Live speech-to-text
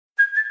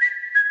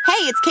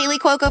it's Kaylee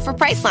Cuoco for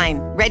Priceline.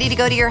 Ready to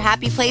go to your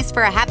happy place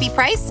for a happy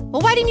price?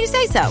 Well, why didn't you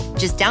say so?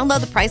 Just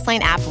download the Priceline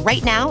app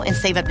right now and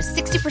save up to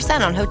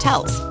 60% on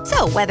hotels.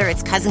 So whether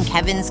it's Cousin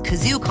Kevin's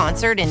Kazoo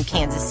Concert in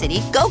Kansas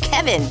City, go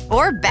Kevin,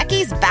 or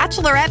Becky's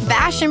Bachelorette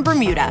Bash in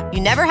Bermuda,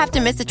 you never have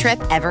to miss a trip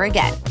ever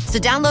again. So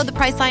download the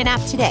Priceline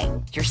app today.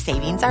 Your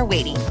savings are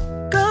waiting.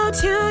 Go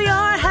to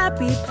your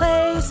happy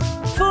place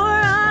for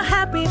a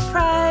happy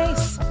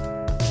price.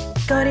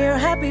 Go to your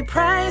happy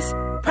price,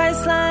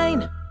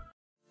 Priceline.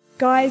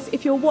 Guys,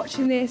 if you're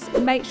watching this,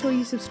 make sure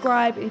you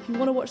subscribe. If you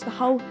want to watch the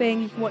whole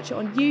thing, you can watch it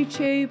on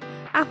YouTube,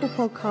 Apple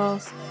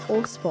Podcasts,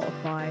 or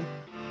Spotify.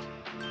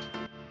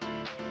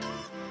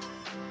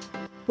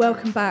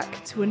 Welcome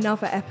back to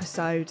another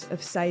episode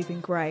of Saving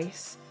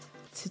Grace.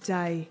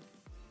 Today,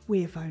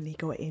 we've only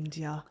got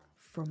Indiyah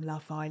from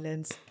Love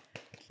Island.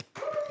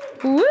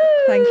 Woo!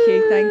 Thank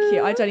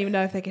you. I don't even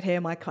know if they could hear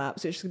my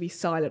claps. It's just going to be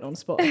silent on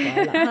Spotify.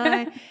 Like,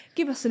 hi,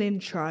 give us an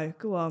intro.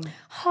 Go on.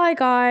 Hi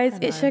guys,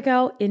 Hello. it's your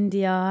girl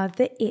Indiyah,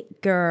 the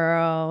it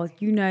girl.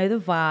 You know the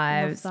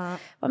vibes. Love that.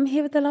 I'm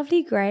here with the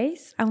lovely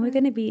Grace, and we're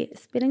going to be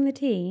spilling the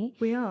tea.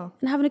 We are.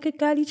 And having a good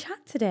girly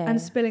chat today.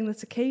 And spilling the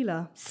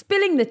tequila.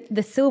 spilling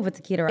the silver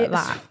tequila at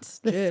that.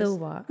 The Cheers.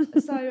 silver.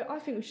 So I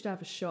think we should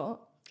have a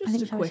shot.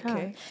 Just a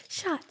quickie.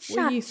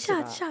 Shot. used to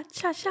that.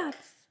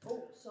 Shots. Oh,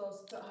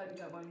 so I hope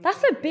you don't mind me.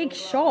 That's a big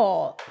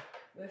shot.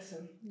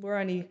 Listen, we're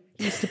only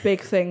used to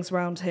big things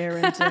round here,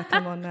 and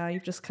come on now,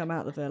 you've just come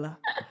out the villa.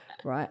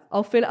 Right,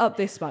 I'll fill it up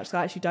this much, so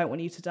I actually don't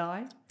want you to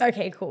die.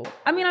 Okay, cool.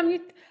 I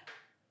mean,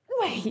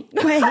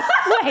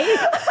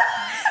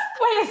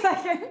 Wait a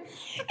second.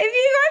 If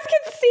you guys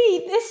can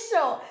see this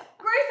shot,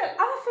 Grace, I'm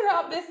gonna fill it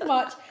up this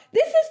much.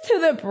 This is to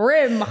the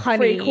brim,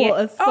 honey.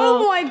 3/4 full.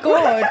 Oh my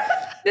god,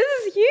 this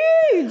is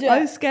huge.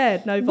 I'm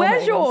scared. No vomiting.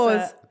 Where's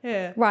yours? on set.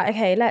 Here. Right.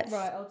 Okay. Let's.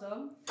 Right, hold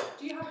on.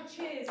 Do you have a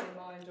cheers in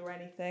mind or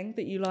anything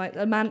that you like?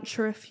 A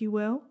mantra, if you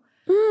will?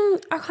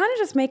 I kind of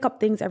just make up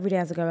things every day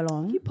as I go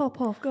along. You pop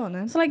off. Go on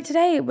then. So like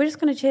today, we're just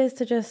gonna cheers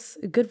to just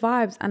good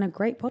vibes and a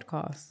great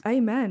podcast.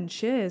 Amen.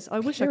 Cheers. I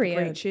wish I Period.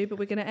 could reach you, but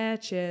we're going to air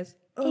cheers.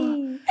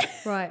 Ugh.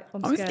 Right,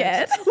 I'm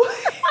scared.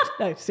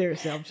 No,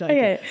 seriously, I'm joking.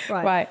 Okay.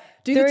 Right. Right.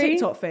 Do the 3.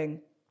 TikTok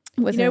thing.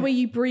 What's You know that? where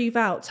you breathe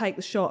out, take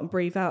the shot, and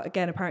breathe out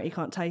again. Apparently, you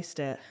can't taste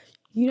it.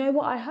 You know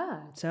what I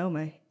heard? Tell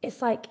me.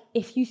 It's like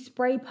if you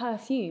spray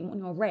perfume on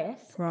your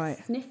wrist, Right.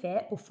 sniff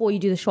it before you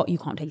do the shot, you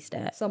can't taste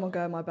it. Someone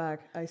go in my bag,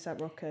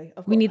 ASAP Rocky.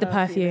 I've We got need the in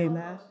perfume.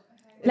 there.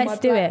 Let's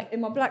do it.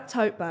 In my black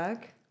tote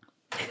bag,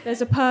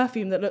 there's a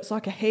perfume that looks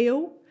like a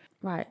heel.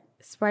 Right,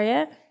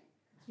 spray it.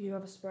 You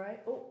have a spray.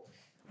 Oh.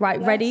 Right,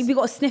 ready? We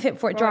got to sniff it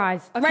before it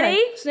dries. Okay.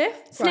 Ready? Sniff?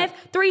 Sniff.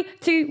 Right. 3,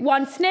 2,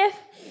 1, sniff.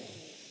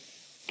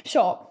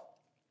 Shot.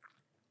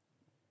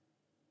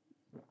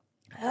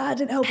 I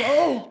didn't help at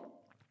all.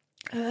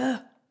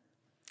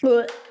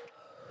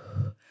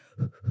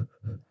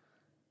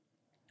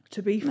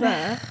 To be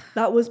fair,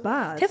 that was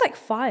bad. Tastes like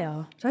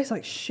fire. Tastes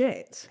like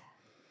shit.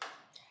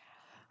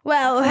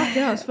 Well,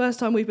 Yeah, it's the first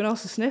time we've been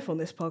asked to sniff on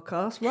this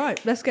podcast.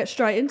 Right, let's get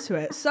straight into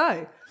it.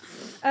 So,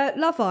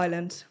 Love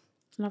Island.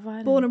 Love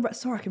Island. Born and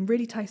sorry, I can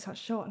really taste that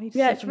shot. I need to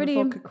Yeah, sip it's from really-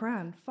 a vodka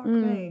cran. Fuck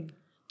me.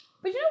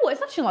 But you know what?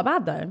 It's actually not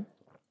bad though.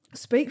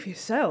 Speak for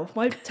yourself.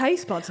 My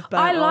taste buds have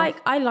burnt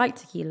I like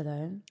tequila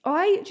though.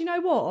 do you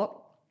know what?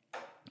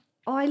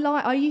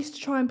 I used to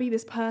try and be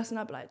this person.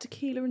 I'd be like,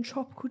 tequila and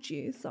tropical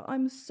juice.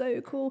 I'm so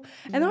cool.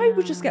 And then I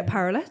would just get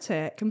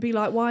paralytic and be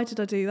like, why did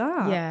I do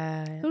that?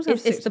 Yeah. always have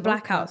It's 6 the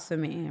vodka. blackouts for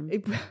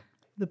me.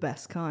 The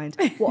best kind.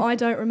 What I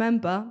don't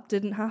remember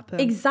didn't happen.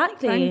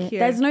 Exactly. Thank you.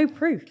 There's no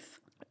proof.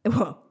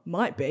 Well,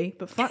 might be,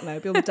 but fuck no.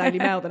 Be on the Daily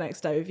Mail the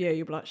next day with you.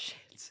 You'll be like,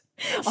 shit.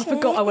 I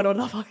forgot I went on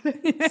Love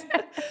Island.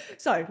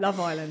 So, Love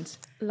Island.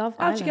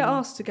 How'd you get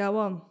asked to go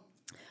on?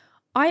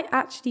 I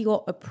actually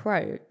got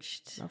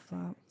approached. Love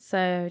that.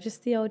 So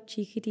just the old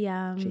cheeky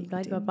DM.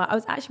 Blah, blah, blah. I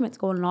was actually meant to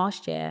go on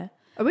last year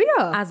Oh, we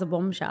are. as a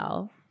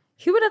bombshell.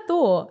 Who would have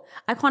thought?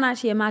 I can't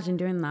actually imagine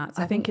doing that.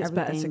 So I think it's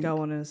better to everything- go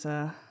on as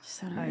a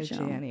Just an OG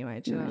original.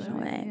 anyway. Do you know what I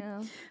mean? Original,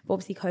 Yeah. But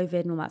obviously COVID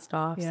and all that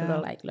stuff. So Yeah. they're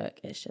like, look,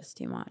 it's just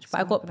too much. But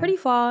I got pretty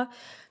far.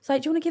 So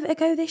like, do you want to give it a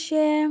go this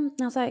year? And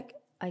I was like,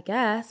 I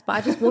guess. But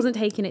I just wasn't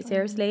taking it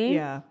seriously.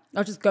 Yeah. I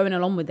was just going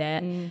along with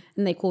it. And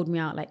they called me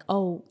out like,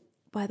 oh,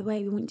 by the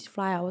way, we want you to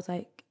fly. I was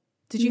like,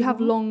 Did you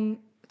have long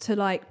to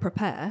like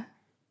prepare?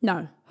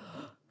 no.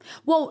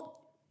 Well,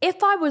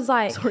 if I was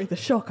like... Sorry, the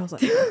shock. I was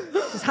like,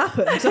 this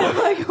happened.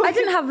 I I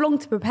didn't have long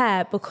to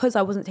prepare because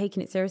I wasn't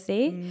taking it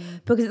seriously.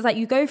 Because it's like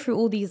you go through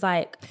all these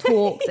like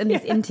talks and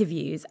these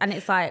interviews and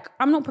it's like,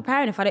 I'm not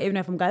preparing if I don't even know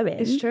if I'm going.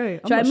 It's true.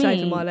 I'm Do you not know what I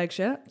shaving mean? my legs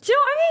yet. Do you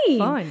know what I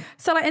mean? Fine.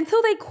 So like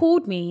until they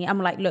called me, I'm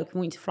like, look, we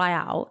want you to fly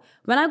out.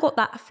 When I got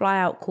that fly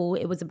out call,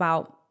 it was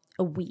about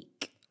a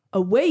week. A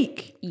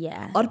week?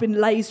 Yeah. I'd have been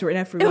lasering It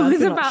everywhere. was I'd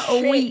been about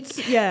like, a week.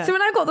 "Shit." Yeah. So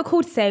when I got the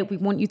call to say we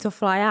want you to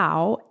fly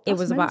out, it That's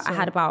was about I mental.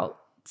 had about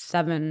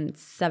seven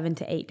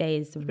to 8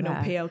 days to been on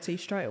prepare. PLT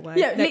straight away.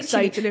 Yeah, next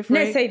day literally. delivery.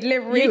 Next day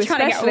delivery. You Trying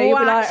to get especially, you'll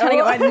be waxed, like, trying to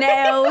get "Oh."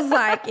 my nails.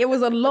 Like it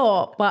was a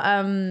lot, but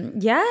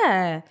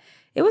yeah,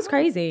 it was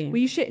crazy. Were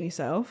you shitting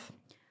yourself?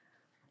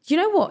 Do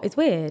you know what? It's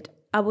weird.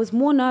 I was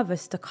more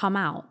nervous to come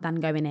out than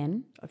going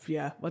in.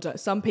 Yeah,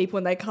 some people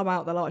when they come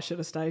out, they're like, I should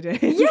have stayed in.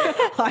 Yeah,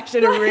 I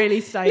should have really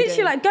stayed in.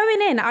 Literally, like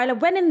going in, I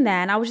went in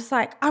there and I was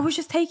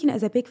just taking it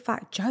as a big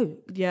fat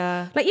joke.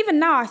 Yeah. Like even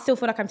now, I still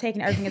feel like I'm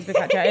taking everything as a big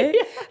fat joke.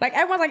 Yeah. Like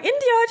everyone's like,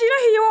 Indiyah, do you know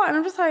who you are? And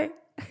I'm just like,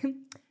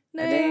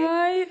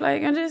 no.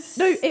 Like I'm just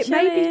it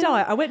made me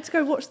die. I went to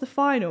go watch the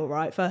final,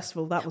 right? First of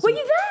all, that was. Were you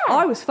there?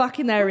 I was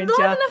fucking there, Indiyah.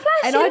 Live in the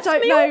flesh, and I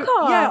don't know.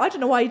 Car. Yeah, I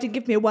don't know why you didn't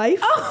give me a wave.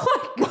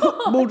 Oh my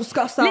god! We'll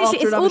discuss that. Literally, after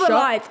it's another all the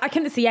shot. lights. I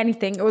couldn't see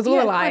anything. It was all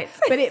the lights.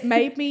 But it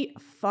made me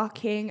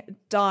fucking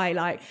die.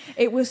 Like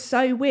it was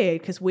so weird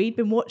because we'd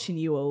been watching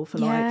you all for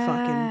like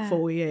fucking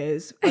 4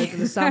 years over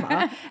the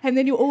summer, and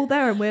then you're all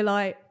there, and we're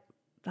like,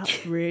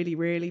 that's really,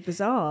 really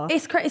bizarre.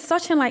 It's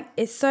such an like.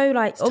 It's so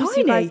like. It's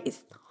obviously, tiny. guys,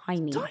 it's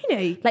tiny.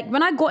 Tiny. Like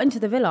when I got into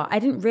the villa, I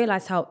didn't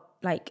realize how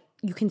like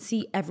you can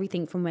see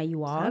everything from where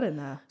you are. In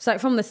there. So like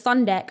from the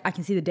sun deck, I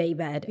can see the day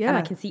bed and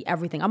I can see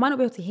everything. I might not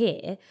be able to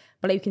hear,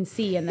 but like, you can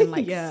see and then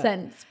like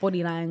sense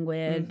body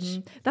language.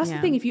 Mm-hmm. That's the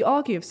thing. If you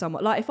argue with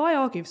someone, like if I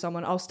argue with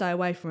someone, I'll stay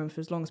away from them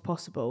for as long as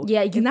possible.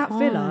 Yeah, in that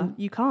villa,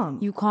 you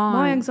can't. You can't.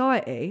 My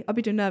anxiety, I'll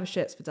be doing nervous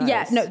shits for days.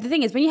 Yeah, no, the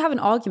thing is when you have an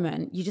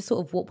argument, you just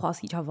sort of walk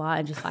past each other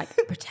and just like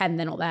pretend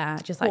they're not there.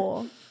 Just like...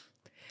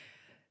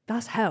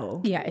 That's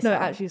hell. Yeah, it's no,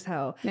 hell. it actually is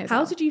hell. No,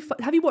 How did you?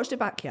 Have you watched it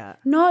back yet?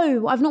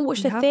 No, I've not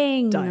watched a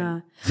thing. Don't.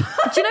 Do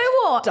you know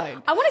what?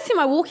 Don't. I want to see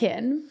my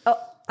walk-in. Oh,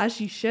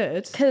 as you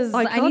should. Because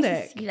I need to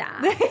Iconic. see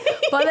that.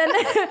 But then,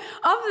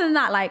 other than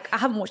that, like I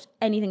haven't watched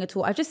anything at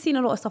all. I've just seen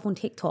a lot of stuff on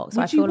TikTok, so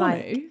Would I feel you want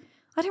like to?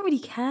 I don't really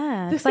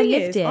care. The because I thing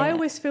lived is, it. I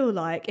always feel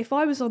like if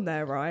I was on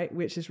there, right,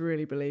 which is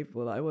really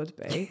believable that I would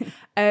be,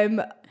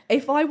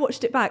 if I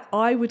watched it back,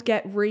 I would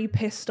get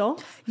pissed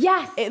off.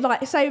 Yes. It,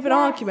 like, say with an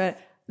argument,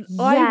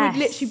 I would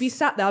literally be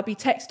sat there. I'd be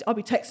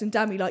texting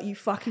Dammy like, you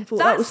fucking thought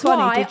that was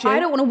funny, did you? I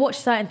don't want to watch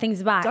certain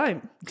things back.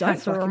 Don't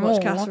Casa fucking Amor.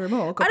 watch Casa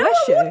Amor. God I don't bless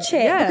want to you. watch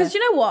it Yeah. because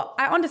you know what?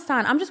 I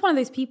understand. I'm just one of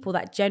those people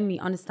that genuinely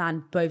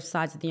understand both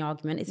sides of the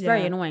argument. It's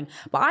very annoying,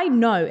 but I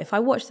know if I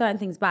watch certain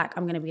things back,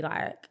 I'm going to be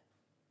like,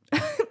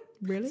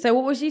 really? So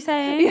what was you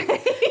saying?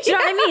 Do you know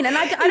what I mean? And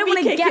I don't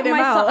want to get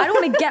myself. I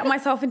don't want to get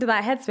myself into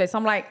that headspace. So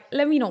I'm like,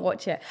 let me not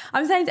watch it.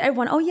 I'm saying to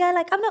everyone, oh yeah,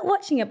 like I'm not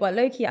watching it, but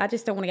low key, I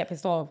just don't want to get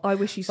pissed off. I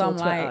wish you saw I'm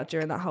Twitter like,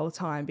 during that whole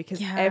time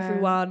because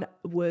everyone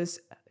was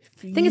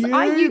fuming. Thing is,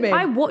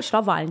 I watched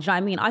Love Island. Do you know what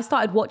I mean? I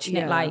started watching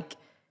it like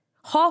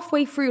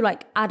halfway through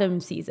like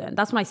Adam's season.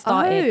 That's when I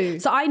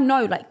started. So I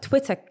know like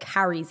Twitter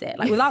carries it.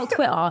 Like without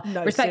Twitter,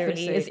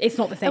 respectfully, it's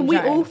not the same. And we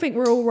all think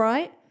we're all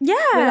right. Yeah.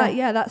 We're like,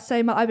 yeah, that's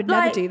so much. I would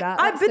never do that.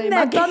 I've been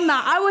there, done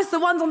that. I was the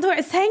ones on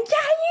Twitter saying, yeah,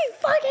 you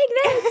fucking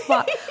this.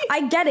 But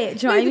I get it.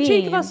 Do you know what I mean? The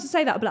cheek of us to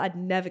say that, but I'd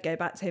never go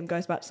back to him,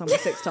 goes back to someone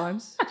 6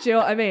 times. Do you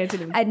know what I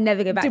mean? I'd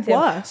never go back to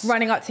him.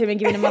 Running up to him and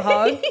giving him a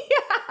hug.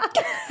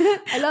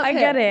 I love him. I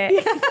get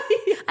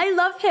it. I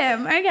love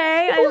him.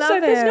 Okay. I love him. Also,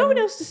 there's no one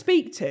else to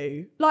speak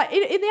to. Like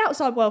in the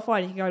outside world,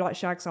 fine, you can go like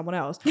shag someone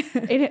else.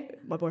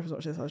 My boyfriend's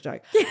watching this, I was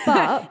joking.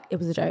 But it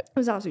was a joke. It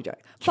was an absolute joke.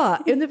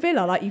 But in the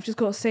villa, like you've just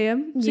got to see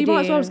them. So you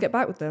might as well just get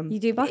back with them. You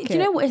do. Do you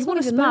know what? It's not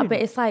even that, but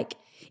it's like,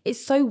 it's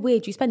so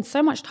weird. You spend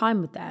so much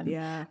time with them.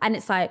 Yeah. And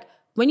it's like,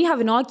 when you have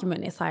an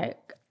argument, it's like,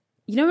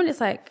 you know when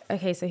it's like,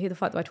 okay, so who the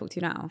fuck do I talk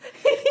to now?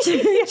 Do you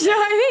know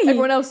what I mean?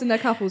 Everyone else in their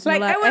couples.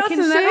 Like everyone else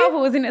in their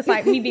couples, and it's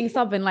like me being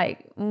stubborn,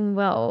 like,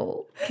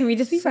 well, can we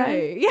just be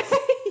friends?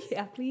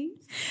 Yeah,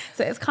 please.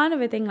 So it's kind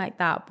of a thing like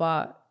that,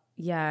 but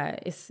yeah,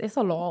 it's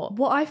a lot.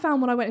 What I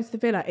found when I went into the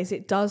villa is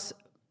it does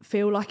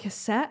feel like a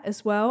set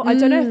as well. I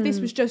don't know if this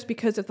was just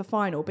because of the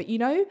final, but you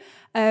know,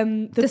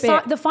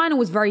 the final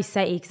was very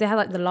setty because they had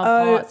like the love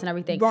hearts and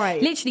everything. Right.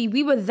 Literally,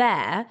 we were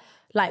there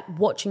like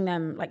watching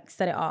them like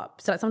set it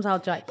up. So like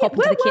sometimes I'll like pop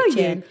into the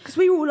kitchen because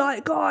we were all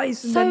like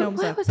guys. And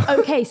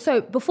okay,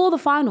 so before the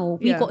final,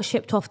 we got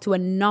shipped off to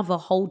another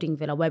holding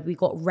villa where we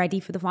got ready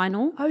for the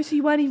final. Oh, so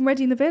you weren't even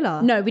ready in the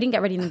villa? No, we didn't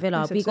get ready in the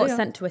villa. We got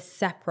sent to a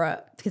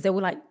separate because they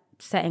were like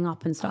setting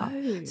up and stuff.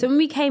 So when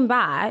we came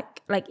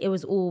back, like it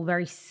was all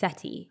very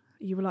setty.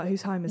 You were like,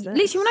 whose home is this?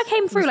 Literally, when I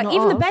came through, like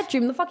even the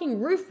bedroom, the fucking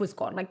roof was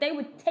gone. Like they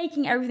were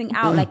taking everything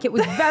out. Like it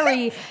was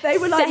very. They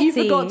were like, you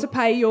forgot to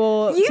pay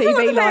your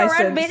TV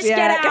license. Bitch,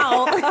 get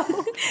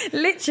out.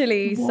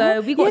 Literally. What?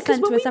 So we got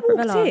sent to a separate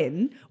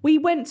villa. We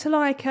went to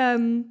like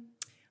I'm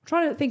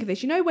trying to think of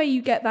this. You know where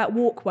you get that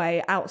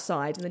walkway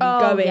outside and then you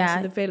go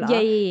into the villa? Yeah.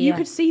 You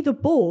could see the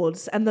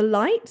boards and the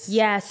lights.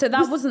 Yeah, so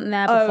that wasn't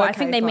there before. I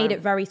think they made it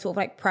very sort of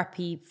like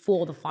preppy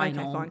for the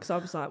final. Okay, fine, because I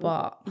was like...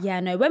 But yeah,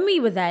 no, when we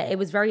were there, it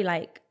was very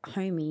like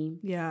homey.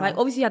 Yeah. Like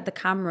obviously you had the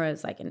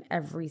cameras like in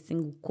every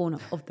single corner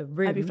of the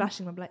room. I'd be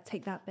flashing them like,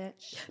 take that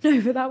bitch. No,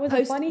 but that was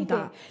a funny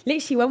thing.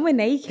 Literally, when we're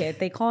naked,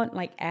 they can't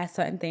like air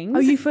certain things. Oh,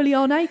 you fully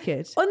are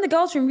naked? In the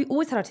girls' room, we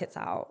always had our tits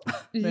out.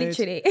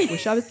 Literally.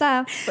 Wish I was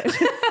there.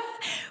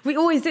 We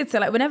always did. So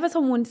like whenever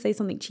someone wanted to say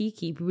something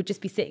cheeky, we would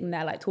just be sitting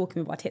there like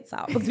talking with our tits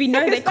out because we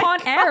know they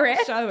can't air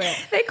it. Show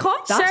it. They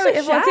can't show it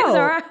if our tits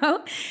are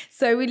out.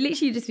 So we'd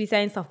literally just be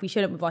saying stuff we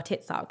shouldn't with our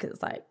tits out because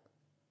it's like,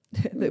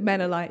 The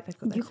men are like, they've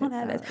got their You can't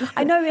have tits this. out.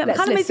 I know, it Let's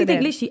kind of makes me listen think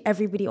in. literally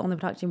everybody on the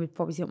production would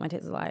probably see what my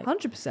tits are like.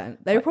 100%.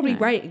 They were probably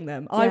rating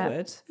them. I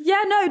would.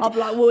 Yeah, no. I'd be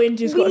like, well,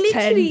 India's got a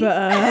 10,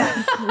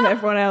 but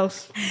everyone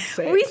else,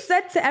 6. We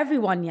said to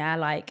everyone, yeah,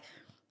 like,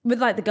 with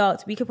like the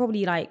girls, we could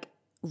probably like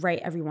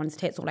rate everyone's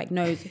tits or like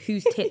knows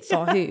whose tits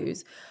are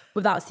whose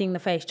without seeing the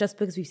face, just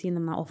because we've seen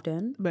them that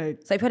often.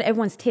 Mate. So if you had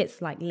everyone's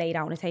tits like laid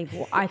out on a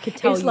table, I could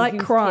tell It's you like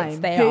whose crime.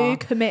 tits they Who are.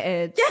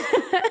 committed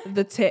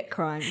the tit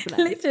crime?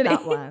 Literally.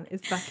 That one.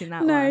 It's back in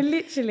that No, one.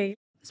 literally.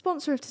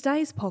 Sponsor of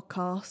today's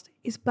podcast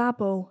is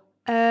Babbel.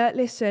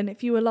 Listen,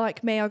 if you were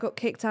like me, I got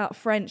kicked out of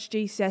French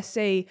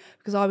GCSE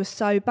because I was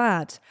so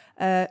bad.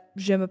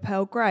 Je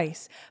m'appelle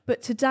Grace.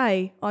 But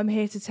today, I'm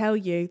here to tell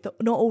you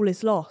that not all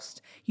is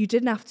lost. You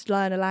didn't have to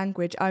learn a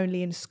language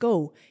only in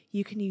school.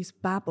 You can use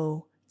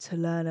Babbel to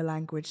learn a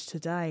language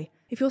today.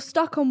 If you're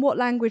stuck on what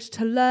language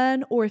to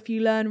learn, or if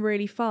you learn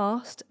really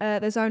fast,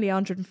 there's only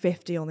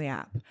 150 on the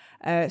app.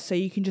 So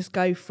you can just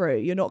go through.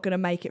 You're not going to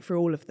make it through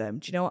all of them.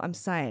 Do you know what I'm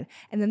saying?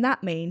 And then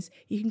that means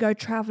you can go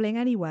traveling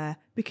anywhere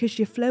because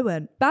you're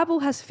fluent.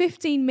 Babbel has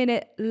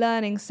 15-minute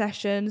learning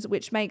sessions,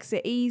 which makes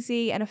it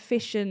easy and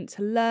efficient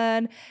to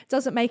learn.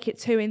 Doesn't make it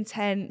too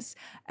intense.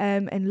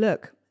 And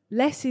look,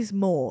 less is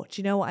more. Do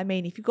you know what I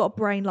mean? If you've got a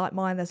brain like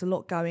mine, there's a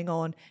lot going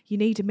on. You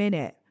need a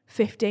minute.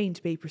 15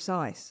 to be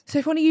precise. So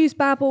if you want to use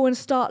Babbel and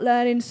start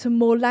learning some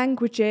more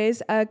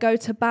languages, go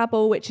to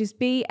Babbel, which is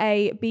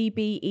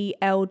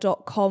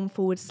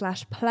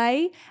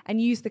babbel.com/play,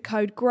 and use the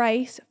code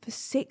GRACE for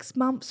 6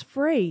 months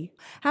free.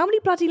 How many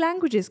bloody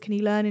languages can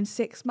you learn in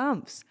 6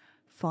 months?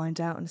 Find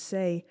out and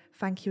see.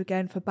 Thank you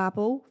again for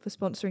Babbel for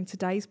sponsoring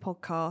today's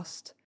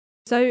podcast.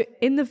 So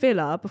in the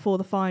villa before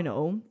the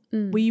final,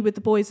 were you with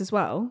the boys as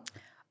well?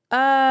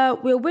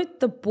 We're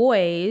with the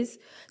boys.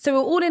 So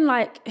we're all in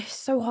like, it's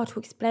so hard to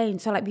explain.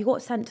 So like we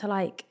got sent to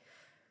like,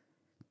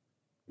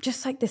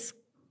 just like this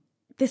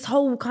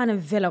whole kind of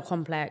villa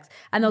complex.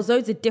 And there was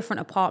loads of different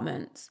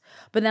apartments.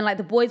 But then like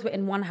the boys were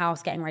in one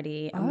house getting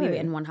ready and we were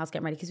in one house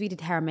getting ready because we did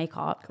hair and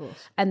makeup. Of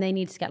course. And they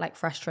needed to get like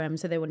fresh trim.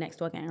 So they were next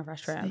door getting a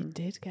fresh trim.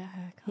 They did get a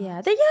haircut. Yeah,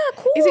 of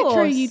course. Is it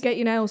true you'd get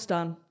your nails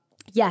done?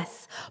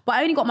 Yes. But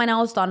I only got my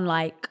nails done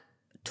like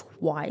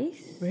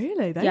twice.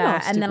 Really? They yeah,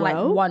 lasted and then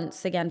well. like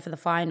once again for the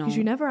final. Because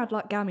you never had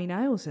like gammy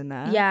nails in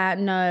there. Yeah,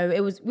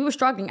 no, we were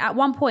struggling. At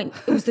one point,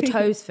 it was the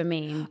toes for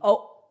me.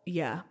 Oh,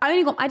 yeah. I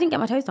didn't get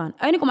my toes done.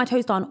 I only got my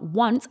toes done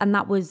once, and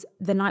that was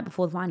the night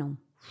before the final.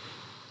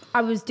 I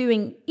was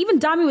doing, even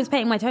Dami was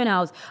painting my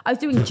toenails. I was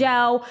doing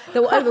gel. They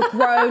were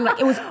overgrown. Like,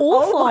 it was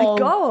awful. Oh my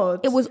God.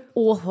 It was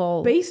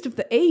awful. Beast of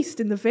the East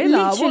in the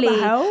villa. Literally. What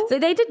the hell? So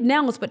they did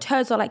nails, but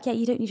toes are like, yeah,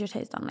 you don't need your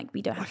toes done. Like,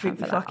 we don't have time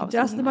for that.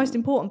 That's the most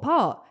important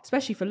part,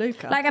 especially for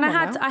Luca. Like, and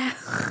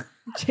I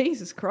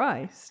Jesus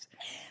Christ.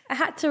 I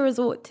had to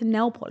resort to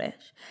nail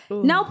polish.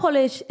 Ooh. Nail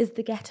polish is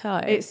the ghetto.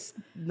 It's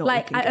not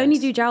like, I only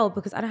do gel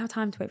because I don't have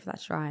time to wait for that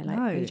to dry. Like,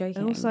 no. are you joking?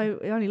 And also,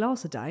 it only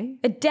lasts a day.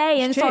 And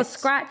it starts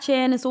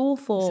scratching. It's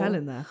awful. It's hell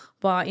in there.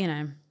 But, you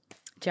know,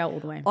 gel all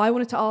the way. I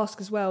wanted to ask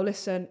as well,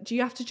 listen, do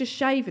you have to just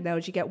shave in there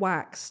or do you get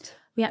waxed?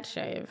 We had to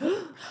shave.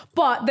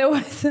 But there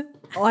was...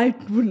 I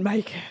wouldn't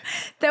make it.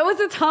 There was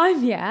a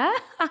time, yeah.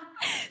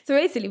 So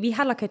basically, we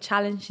had like a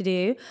challenge to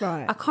do.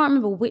 Right. I can't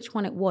remember which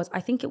one it was.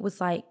 I think it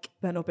was like...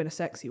 Better not been a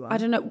sexy one. I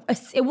don't know.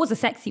 It was a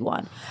sexy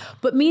one.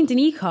 But me and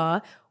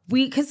Danica,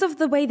 because of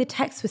the way the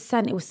text was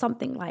sent, it was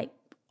something like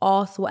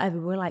arse or whatever.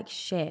 We were like,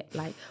 shit,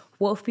 like...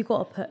 What if we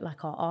got to put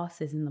like our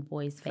asses in the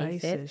boys'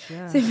 faces?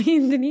 Yeah. So me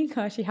and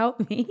Danica, she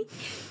helped me.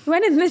 We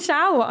went in the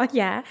shower,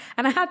 yeah,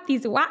 and I had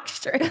these wax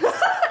strips.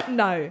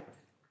 No.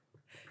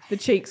 The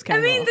cheeks came off.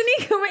 And me and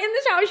Danica were in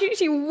the shower,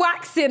 she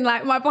waxing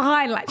like my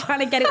behind, like trying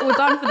to get it all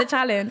done for the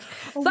challenge.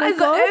 So that is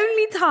the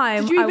only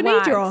time. Did you even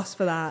need your waxed. ass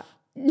for that?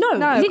 No,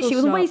 literally, it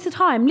was a waste of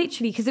time,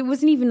 literally, because it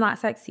wasn't even that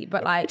sexy.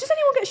 But like, does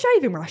anyone get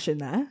shaving rash in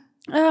there?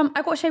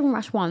 I got a shaving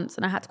rash once,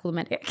 and I had to call the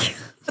medic.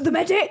 The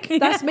medic?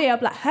 That's me.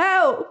 I'm like,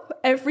 help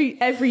every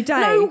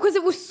day. No, because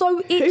it was so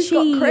itchy. Who's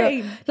got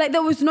cream? Like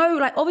there was no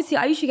like. Obviously,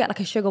 I usually get like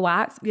a sugar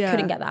wax. Yeah.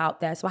 Couldn't get that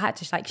out there, so I had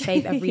to like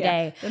shave every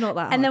day. They're not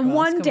that. And then hard,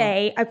 one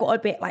day, I got a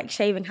bit like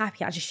shaving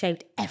happy. I just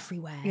shaved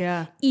everywhere.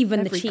 Yeah, even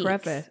every the cheeks.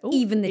 crevice. Ooh,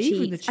 even the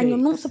cheeks. And you're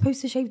not supposed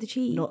to shave the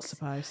cheeks. Not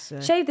supposed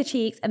to. Shave the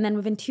cheeks, and then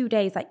within 2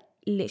 days, like.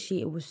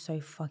 Literally, it was so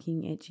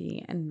fucking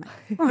itchy and like,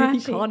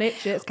 you can't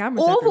itch it. It's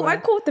cameras awful. everywhere. I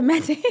called the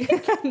medic.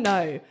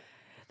 No,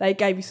 they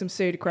gave you some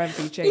Sudocrem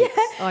for your cheeks. Yeah.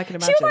 I can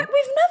imagine. She was like,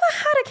 "We've never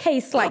had a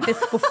case like this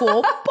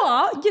before,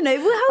 but you know,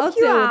 we'll help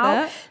you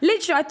out."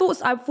 Literally, I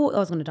thought I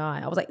was gonna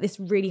die. I was like, "This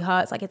really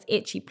hurts. Like, it's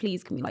itchy.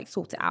 Please, can we like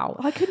sort it out?"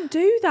 I couldn't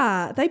do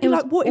that. They'd be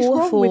like, "What is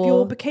wrong with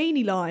your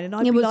bikini line?" And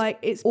I'd be like,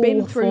 "It's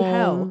been through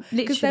hell."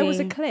 Because there was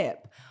a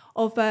clip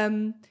of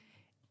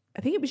I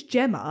think it was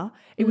Gemma.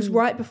 It was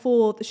right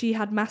before she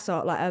had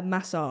a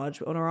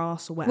massage on her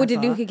arse or whatever. What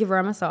did Luca give her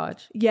a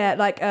massage? Yeah,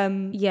 like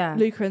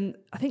Luca and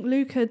I think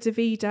Luca,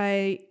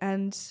 Davide,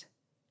 and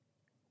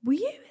were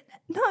you in it?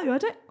 No, I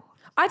don't.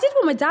 I did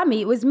one with Dami.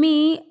 It was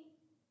me.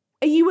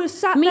 You were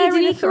sat me, there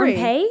in a Danica, three.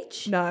 and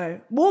Paige. No,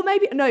 well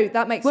maybe no.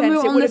 That makes when sense. We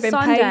were it on would the have been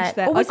Sunday. Paige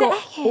there. Or was I got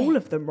it all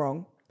of them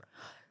wrong.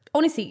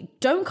 honestly,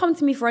 don't come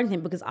to me for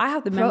anything because I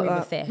have the memory of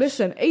a fish.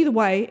 Listen, either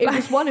way, it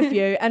was one of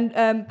you,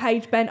 and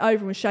Paige bent over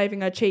and was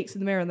shaving her cheeks in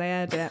the mirror, and they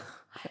aired it.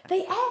 They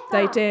aired that.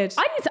 They did.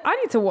 I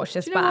need to watch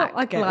this back.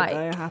 I get it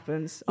though. It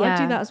happens. Yeah. I'd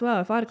do that as well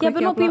if I had a quickie. Yeah,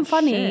 but not being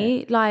funny.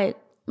 Shit. Like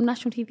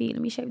national TV.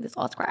 Let me shave this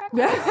ass crack.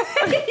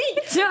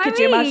 Could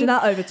you imagine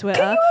that over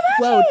Twitter?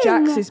 Well,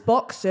 Jax's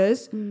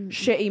boxers,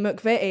 shitty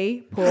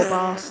McVitie, poor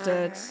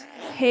bastards.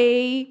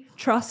 He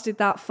trusted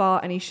that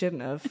fart and he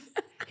shouldn't have.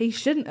 He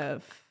shouldn't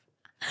have.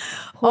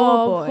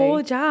 Poor boy.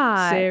 Poor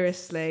Jax.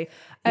 Seriously.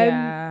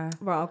 Yeah.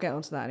 Right, I'll get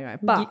onto that anyway.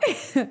 But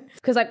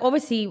because like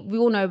obviously we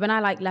all know when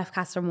I like left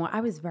Castor Moore, I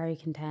was very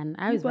content.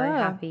 I was very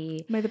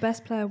happy. May the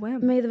best player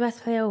win. May the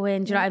best player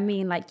win. Do you know what I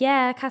mean? Like,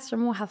 yeah, Castor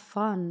Moore have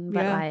fun,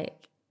 but like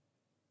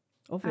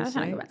obviously. I was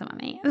trying to go back to my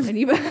mates. And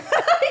you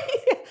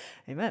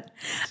Amen.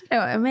 I know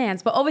what I mean.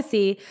 But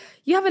obviously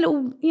you have a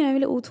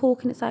little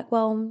talk and it's like,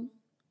 well,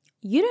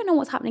 you don't know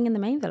what's happening in the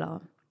main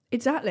villa.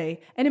 Exactly.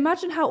 And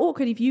imagine how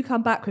awkward if you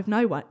come back with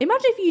no one.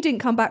 Imagine if you didn't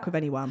come back with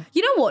anyone.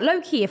 You know what?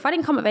 Low key, if I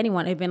didn't come up with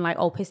anyone, it'd been like,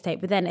 oh, piss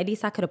tape. But then at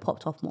least I could have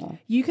popped off more.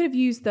 You could have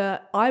used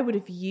I would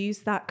have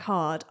used that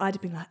card. I'd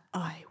have been like,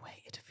 I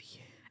waited for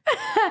you.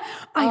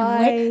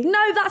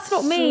 No, that's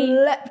not me.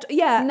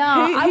 Yeah. No,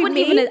 I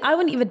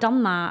wouldn't even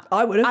done that.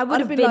 I would have. I would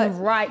have been like,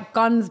 right,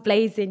 guns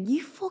blazing.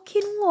 You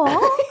fucking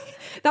what?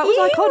 That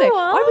was iconic.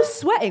 What? I was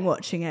sweating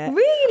watching it.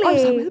 Really? I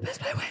was like, we're the best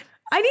player win.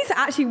 I need to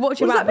actually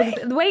watch it back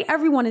because the way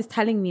everyone is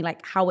telling me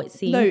like how it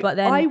seemed. No, but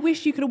then I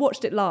wish you could have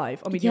watched it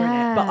live. I mean, you're in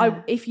it,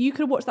 but if you could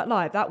have watched that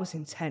live, that was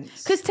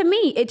intense. Because to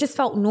me, it just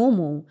felt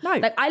normal. No,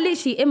 like I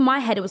literally in my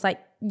head, it was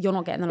like you're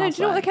not getting the last. No, do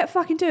you know what they kept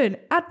fucking doing?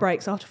 Ad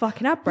breaks after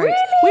fucking ad breaks.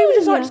 Really? We were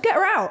just like, just get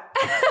her out,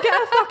 get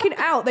her fucking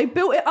out. They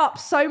built it up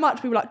so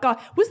much. We were like, God,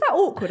 was that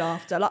awkward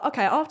after? Like,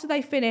 okay, after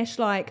they finished,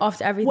 like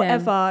after everything,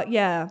 whatever,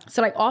 yeah.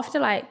 So like after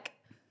like.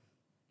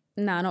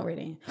 No, not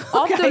really.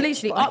 After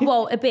literally,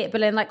 well, a bit, but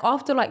then like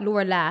after like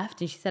Laura left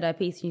and she said her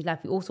piece and she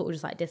left, we all sort of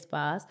just like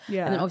dispersed.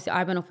 Yeah. And then obviously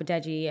I went off with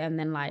Deji and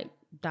then like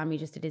Dami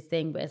just did his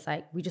thing, but it's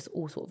like we just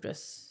all sort of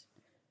just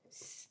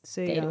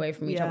stayed away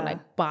from each other,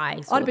 like bye.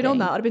 I'd have been on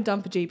that. I'd have been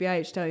done for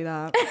GBH, tell you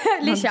that.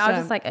 Literally, I was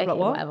just like, okay, like,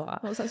 what? Whatever.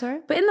 What was that, sorry?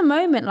 But in the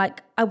moment,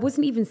 like I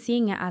wasn't even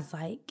seeing it as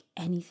like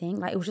anything.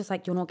 Like it was just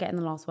like, you're not getting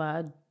the last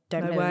word.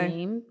 Don't know the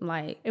name.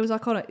 Like it was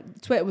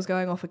iconic. Twitter was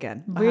going off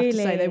again. Really? I have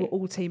to say they were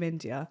all Team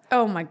Indiyah.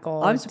 Oh my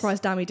God. I'm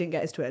surprised Dami didn't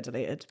get his Twitter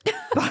deleted.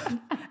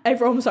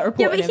 Everyone was like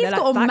reporting him. Yeah, but he's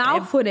got a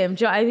mouth on him.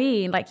 Do you know what I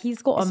mean? Like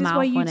he's got a mouth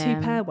on him. This is why you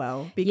two pair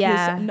well.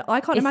 Because I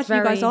can't imagine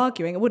you guys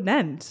arguing. It wouldn't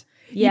end.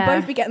 Yeah.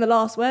 You'd both be getting the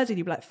last words and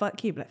you'd be like,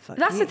 fuck you. Like, fuck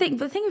That's you. the thing.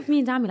 But the thing with me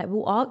and Dami, like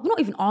we'll not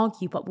even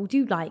argue, but we'll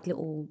do like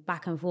little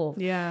back and forth.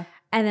 Yeah.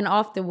 And then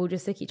after we'll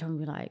just look at each other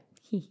and be like,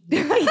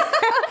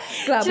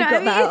 glad we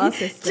got that out of our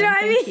system. Do you know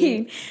what I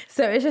mean?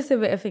 So it's just a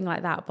bit of thing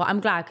like that. But I'm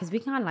glad because we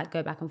can kind of like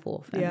go back and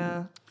forth. And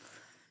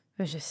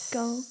it was just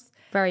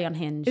very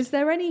unhinged. Is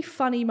there any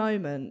funny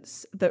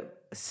moments that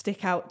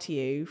stick out to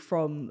you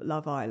from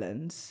Love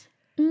Island?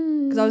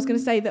 Because I was going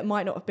to say that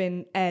might not have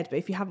been aired, but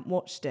if you haven't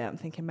watched it, I'm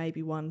thinking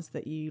maybe ones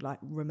that you like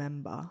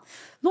remember.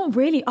 Not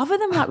really, other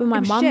than like when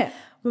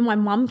my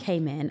mum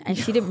came in and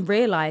she didn't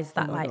realise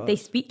that like they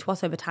speak to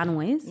us over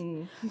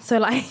tannoys. So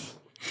like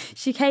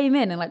she came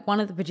in and like one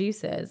of the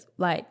producers,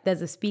 like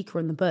there's a speaker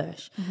in the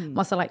bush,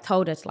 must have like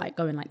told her to like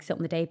go and like sit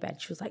on the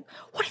daybed. She was like,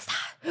 what is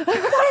that? What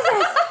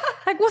is this?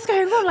 Like, what's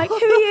going on? Like, who are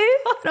you?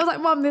 And I was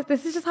like, Mum,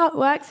 this is just how it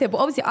works here. But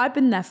obviously I've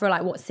been there for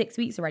like, 6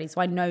 weeks already,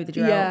 so I know the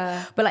drill.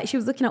 Yeah. But like, she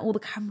was looking at all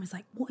the cameras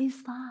like, what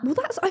is that? Well,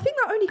 I think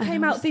that only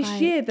came out this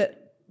year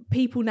that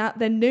people now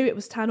then knew it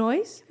was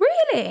tannoys.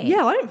 Really?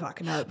 Yeah, I don't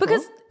fucking know.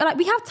 Because like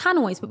we have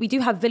tannoys, but we do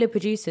have villa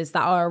producers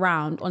that are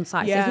around on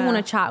site. So if we want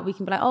to chat, we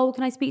can be like, oh,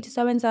 can I speak to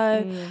so-and-so?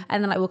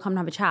 And then like we'll come and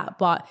have a chat.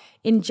 But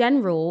in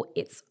general,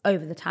 it's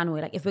over the tannoy.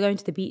 Like if we're going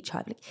to the beach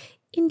hut, like,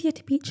 Indiyah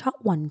to beach hut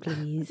 1,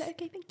 please.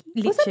 Okay, thank you.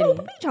 Literally. Was there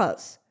multiple beach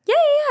huts?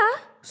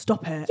 Yeah.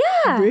 Stop it.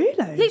 Yeah.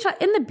 Really? Literally,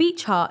 in the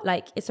beach hut,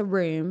 like, it's a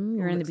room.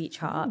 You're in the beach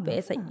hut, but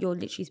it's like you're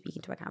literally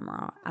speaking to a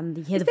camera and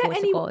you hear the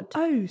voice of God.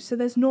 Oh, so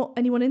there's not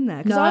anyone in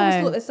there? Because I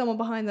always thought there's someone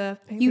behind the...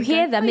 You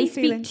hear them. They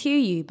speak to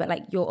you, but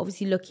like you're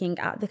obviously looking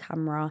at the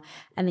camera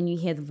and then you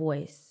hear the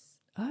voice.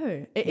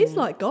 Oh, it is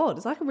like God.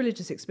 It's like a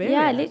religious experience.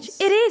 Yeah, literally.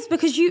 It is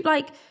because you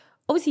like...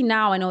 Obviously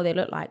now I know what they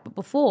look like, but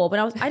before, when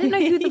I didn't know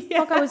who the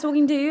fuck I was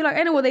talking to. Like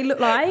I know what they look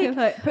like.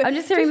 I'm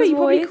just hearing this you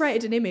voice. Probably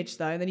created an image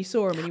though, and then you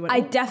saw them and you went.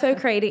 I defo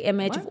created an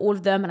image of all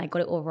of them, and I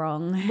got it all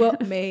wrong. Well,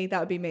 that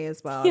would be me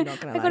as well. I'm not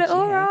gonna lie. I got it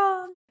all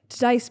wrong.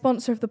 Today's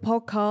sponsor of the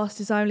podcast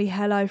is only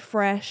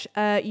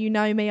HelloFresh. You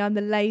know me, I'm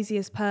the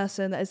laziest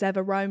person that has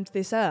ever roamed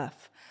this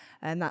earth.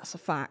 And that's a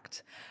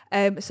fact.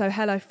 So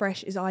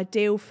HelloFresh is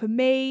ideal for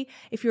me.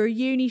 If you're a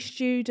uni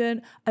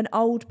student, an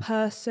old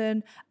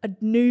person, a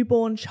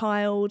newborn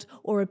child,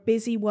 or a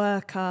busy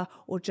worker,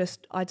 or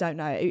just, I don't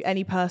know,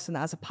 any person that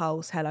has a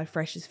pulse,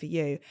 HelloFresh is for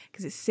you.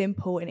 Because it's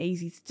simple and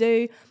easy to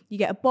do. You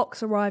get a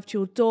box arrived to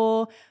your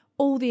door,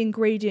 all the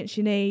ingredients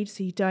you need,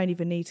 so you don't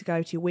even need to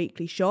go to your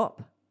weekly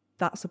shop.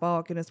 That's a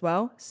bargain as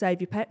well.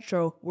 Save your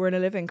petrol. We're in a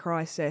living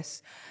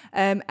crisis.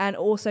 And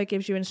also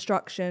gives you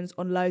instructions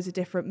on loads of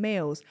different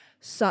meals,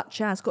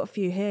 such as, got a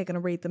few here, going to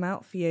read them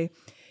out for you.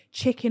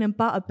 Chicken and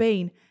butter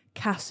bean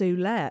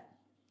cassoulet.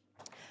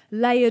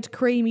 Layered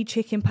creamy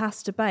chicken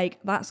pasta bake.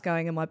 That's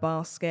going in my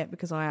basket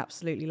because I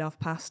absolutely love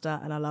pasta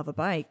and I love a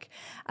bake.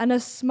 And a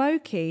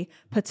smoky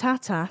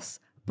patatas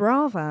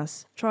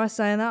bravas. Try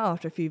saying that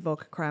after a few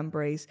vodka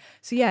cranberries.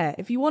 So yeah,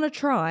 if you want to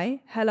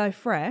try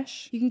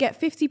HelloFresh, you can get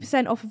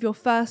 50% off of your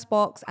first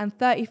box and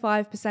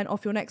 35%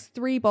 off your next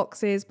 3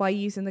 boxes by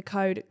using the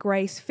code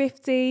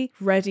GRACE50.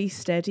 Ready,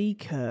 steady,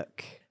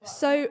 cook.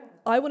 So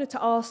I wanted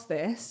to ask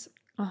this.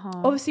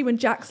 Obviously, when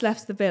Jax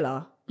left the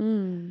villa,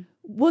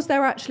 was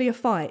there actually a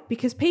fight?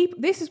 Because people,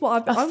 this is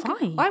what I'm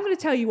going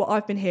to tell you what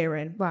I've been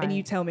hearing, and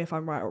you tell me if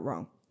I'm right or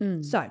wrong.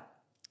 So,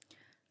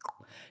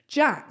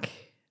 Jax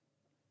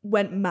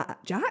went mad,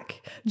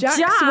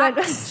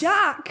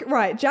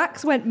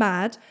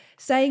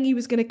 saying he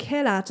was going to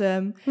kill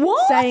Adam,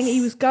 saying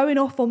he was going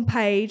off on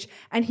Paige,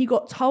 and he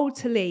got told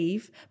to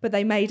leave, but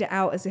they made it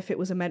out as if it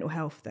was a mental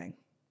health thing.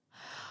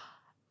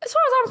 As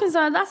far as I'm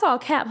concerned, that's all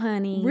cap,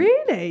 honey.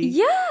 Really?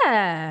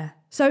 Yeah.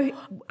 So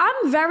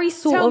I'm very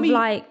sort of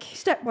like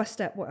step by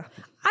step. What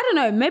happened? I don't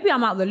know. Maybe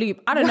I'm out the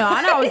loop. I don't know.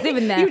 I know I was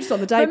living there. You were just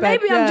on the day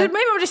bed. Maybe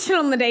I'm just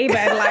chilling on the day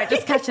bed, like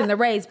just catching the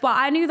rays. But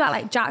I knew that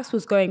like Jax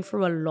was going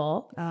through a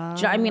lot. Do you know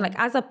what I mean? Like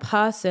as a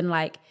person,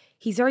 like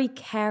he's very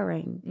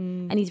caring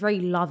and he's very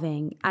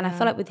loving. And I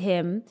feel like with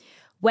him,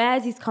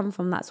 whereas he's come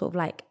from that sort of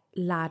like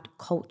lad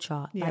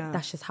culture, like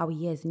that's just how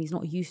he is, and he's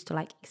not used to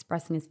like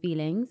expressing his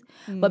feelings.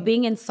 But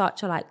being in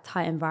such a like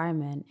tight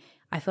environment,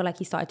 I feel like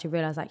he started to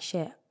realize like,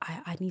 shit,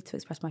 I need to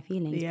express my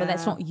feelings. But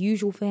that's not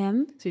usual for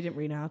him. So he didn't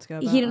really know how to go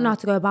about it. He didn't know how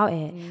to go about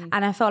it.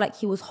 And I felt like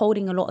he was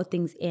holding a lot of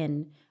things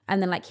in.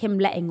 And then like him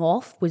letting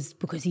off was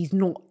because he's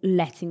not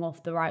letting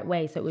off the right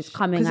way. So it was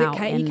coming out.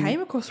 He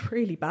came across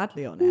really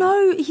badly on it.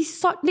 No, he's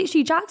such,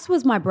 literally Jax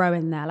was my bro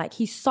in there. Like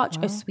he's such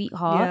a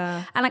sweetheart.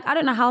 Yeah. And like, I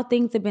don't know how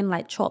things have been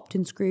like chopped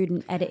and screwed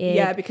and edited.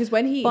 Yeah, because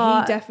when he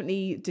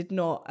definitely did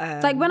not.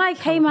 Like when I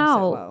came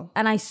out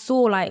and I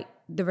saw like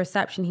the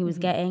reception he was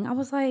getting, I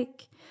was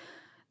like,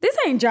 this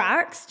ain't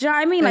Jax. Do you know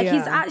what I mean? Like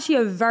he's actually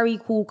a very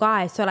cool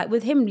guy. So like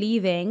with him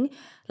leaving,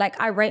 like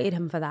I rated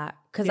him for that.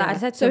 Because I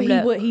said to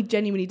him, he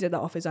genuinely did that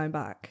off his own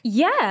back.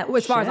 Yeah, well,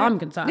 as far as I'm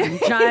concerned. Do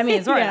you know what I mean?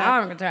 As far as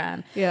I'm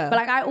concerned. Yeah. But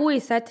like I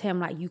always said to him,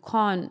 like you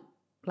can't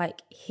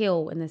like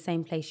heal in the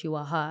same place you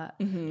were hurt.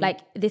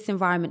 Like this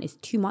environment is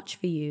too much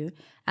for you.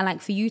 And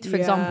like for you to, for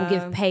example,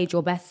 give Paige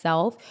your best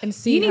self. And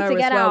see her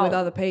as well with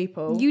other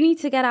people. You need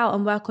to get out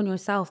and work on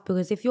yourself,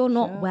 because if you're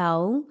not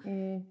well,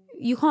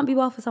 you can't be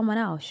well for someone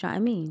else. You know what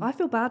I mean? I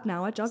feel bad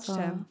now. I judged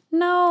him.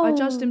 No. I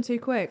judged him too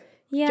quick.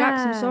 Yeah.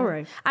 Jax, I'm sorry.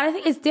 And I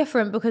think it's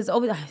different because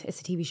obviously it's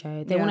a TV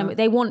show.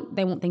 They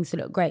want things to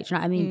look great. Do you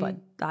know what I mean? But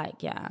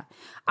like,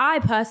 I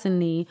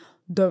personally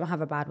don't have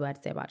a bad word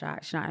to say about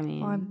Jax. Do you know what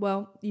I mean?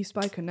 Well, you've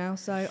spoken now,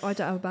 so I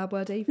don't have a bad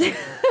word either.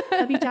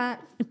 Love you,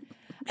 Jax.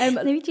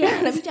 Love you,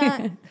 Jax. Love you,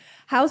 Jax.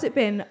 How's it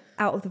been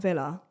out of the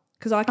villa?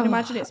 Because I can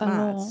imagine it's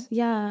mad.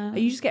 Yeah. Are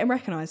you just getting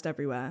recognised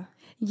everywhere?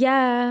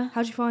 Yeah.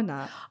 How'd you find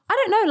that?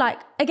 I don't know. Like,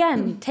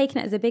 again,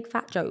 taking it as a big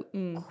fat joke.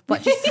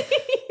 But just...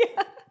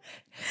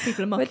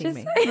 People are mocking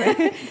me.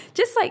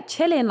 Just like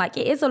chilling. Like,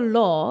 it is a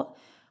lot.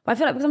 But I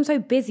feel like because I'm so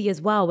busy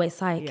as well,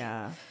 it's like...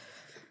 Yeah.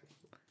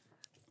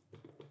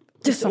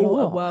 Just a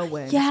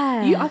whirlwind.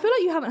 Yeah. I feel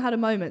like you haven't had a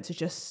moment to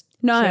just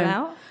chill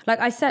out. Like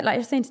I said, like I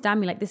was saying to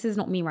Dami, like this is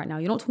not me right now.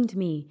 You're not talking to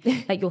me.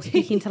 Like you're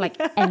speaking to like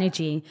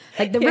energy.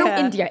 Like the real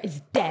Indiyah is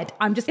dead.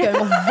 I'm just going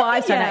on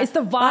vibes right now. It's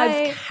the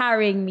vibes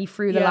carrying me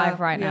through the life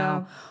right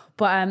now.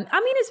 But I mean,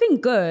 it's been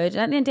good. At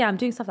the end of the day, I'm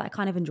doing stuff that I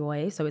kind of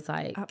enjoy. So it's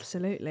like...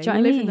 Absolutely. You're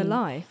living the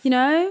life. You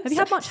know? Have you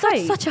had much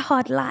hate? Such a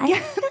hard life.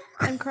 Yeah.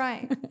 I'm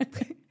crying.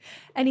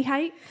 Any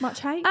hate? Much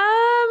hate?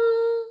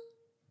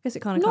 Guess it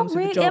kind of comes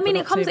with the job. I mean,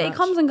 it comes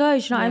and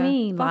goes. You know what I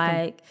mean?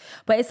 Like,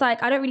 but it's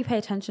like I don't really pay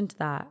attention to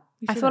that.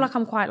 I feel like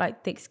I'm quite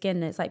like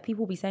thick-skinned. It's like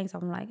people be saying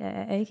something like,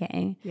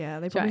 okay. Yeah,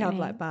 they probably have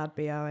like bad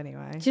BO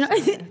anyway. Do you know?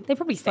 They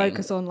probably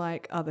focus on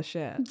like other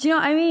shit. Do you know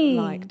what I mean?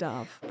 Like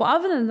Dove. But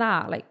other than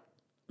that, like,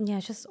 yeah,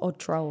 it's just odd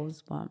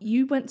trolls. But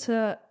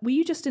were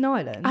you just in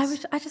Ireland?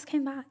 I just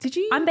came back. Did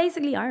you? I'm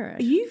basically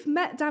Irish. You've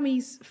met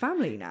Dami's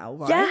family now,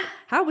 right? Yeah.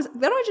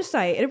 Then I just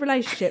say, in a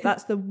relationship,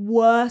 that's the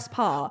worst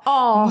part.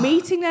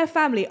 Meeting their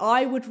family,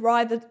 I would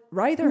rather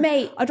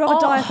Mate, I'd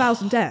rather die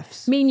 1,000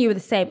 deaths. Me and you were the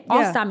same.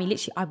 Ask Dami,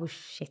 literally, I was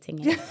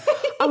shitting it.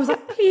 I was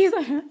like, please,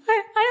 I don't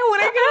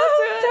want to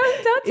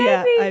go. Don't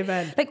take me.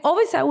 Amen. Like,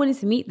 obviously, I wanted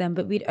to meet them,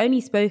 but we'd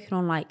only spoken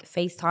on like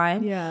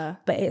FaceTime. Yeah.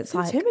 But it's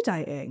like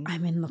intimidating.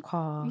 I'm in the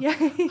car. Yeah.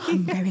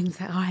 I'm going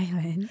to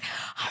Ireland.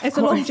 It's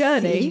a long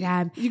journey. You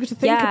got to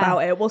think about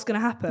it. What's going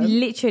to happen?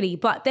 Literally.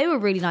 But they were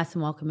really nice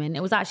and welcoming.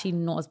 It was actually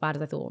not as bad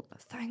as I thought.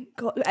 Thank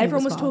God.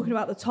 Everyone was talking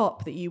about the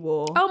top that you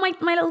wore. Oh, my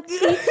little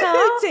titty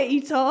top.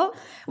 Titty top.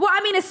 Well,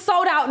 I mean, it's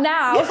sold out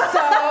now,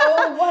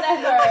 so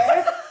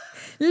whatever.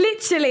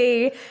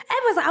 Literally.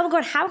 Everyone's like, oh my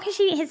God, how can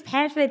she eat his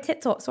parents for the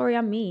TikTok? Sorry,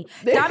 I'm me.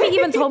 Dammy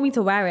even told me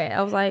to wear it.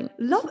 I was like...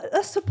 Love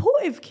a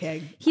supportive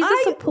king. He's a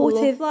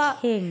supportive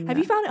king. Have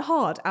you found it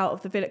hard out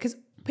of the villa? Because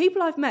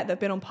people I've met that have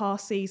been on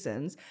past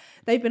seasons,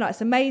 they've been like,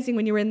 it's amazing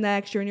when you're in there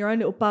because you're in your own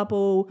little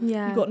bubble.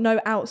 Yeah. You've got no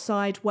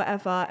outside,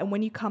 whatever. And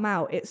when you come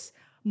out, it's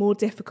more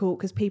difficult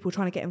because people are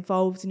trying to get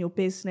involved in your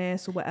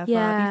business or whatever.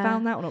 Yeah. Have you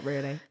found that or not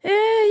really?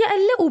 Yeah, a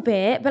little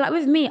bit. But like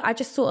with me, I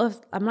just sort of,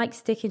 I'm like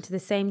sticking to the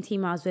same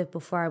team I was with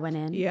before I went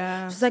in.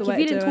 Yeah. She's like, if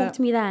you didn't talk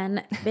to me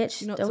then,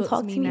 bitch, don't talk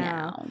to me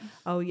now.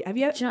 Oh, yeah. Have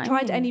you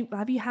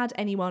have you had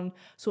anyone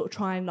sort of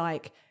try and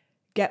like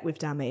get with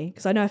Dammy?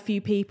 Because I know a few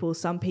people,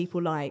 some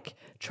people like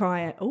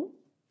try it. Oh.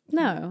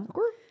 No.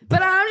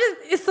 But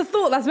it's the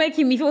thought that's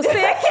making me feel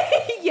sick.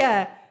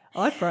 Yeah.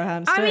 I'd throw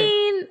hands too. I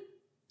mean...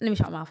 Let me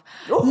shut my mouth.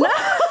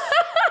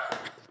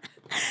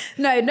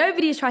 No,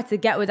 nobody's tried to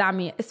get with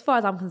Dammy as far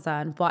as I'm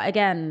concerned. But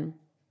again,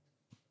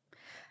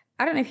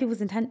 I don't know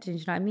people's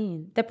intentions, you know what I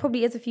mean? There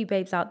probably is a few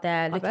babes out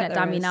there looking at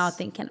Dammy now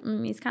thinking,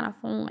 he's kind of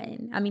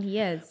fine. I mean, he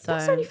is. So.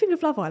 That's the only thing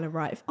with Love Island,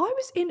 right? If I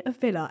was in a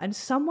villa and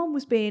someone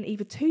was being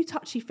either too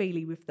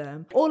touchy-feely with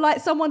them or like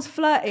someone's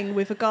flirting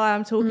with a guy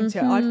I'm talking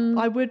to,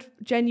 I would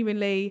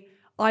genuinely...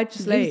 I'd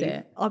just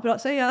leave. I'd be like,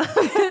 see ya.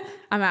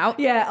 I'm out.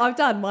 Yeah, I've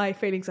done. My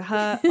feelings are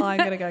hurt. I'm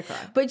going to go cry.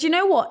 But do you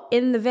know what?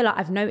 In the villa,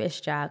 I've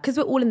noticed, yeah, because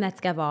we're all in there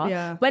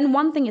together. When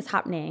one thing is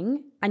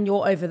happening and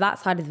you're over that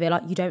side of the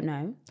villa, you don't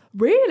know.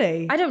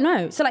 Really? I don't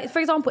know. So like, for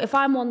example, if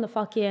I'm on the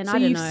fucking, so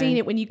you've seen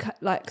it when you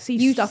like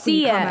see stuff when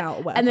you come out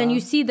or whatever. And then you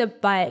see the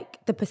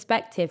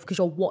perspective because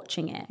you're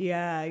watching it.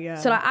 Yeah.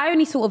 So like, I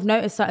only sort of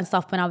noticed certain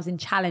stuff when I was in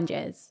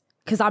challenges.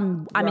 Because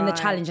I'm in the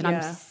challenge and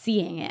I'm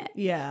seeing it.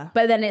 Yeah.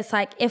 But then it's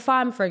like, if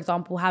I'm, for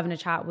example, having a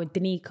chat with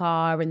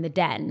Danica in the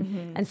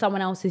den and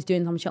someone else is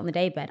doing some shit on the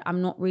daybed,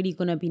 I'm not really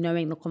going to be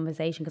knowing the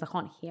conversation because I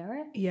can't hear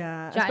it.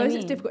 Yeah. I suppose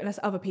it's difficult unless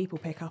other people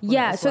pick up on it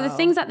as so well. The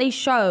things that they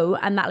show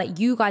and that like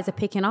you guys are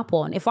picking up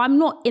on, if I'm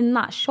not in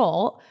that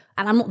shot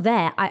and I'm not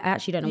there, I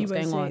actually don't know what's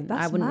going on.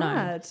 That's I wouldn't mad.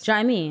 know. Do you know what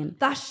I mean?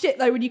 That's shit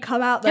though when you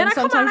come out then. Yeah,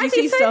 sometimes you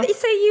see stuff. You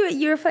say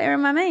you're a flitter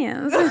in my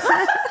man's.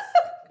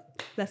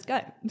 Let's go.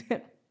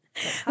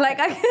 Like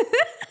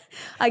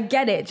I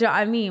get it, do you know what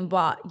I mean?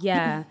 But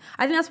yeah,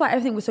 I think that's why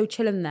everything was so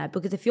chill in there,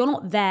 because if you're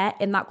not there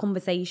in that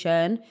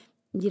conversation,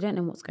 you don't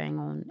know what's going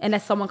on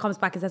unless someone comes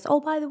back and says, oh,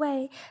 by the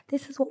way,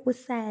 this is what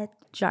was said.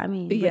 Do you know what I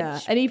mean? Yeah.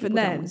 And even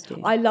then,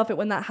 I love it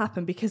when that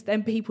happened, because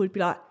then people would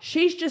be like,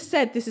 she's just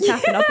said this has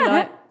happened. I'd be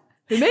like,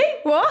 who, me?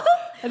 What?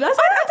 And I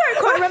don't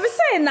quite remember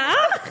saying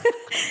that.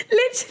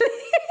 Literally.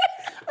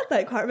 I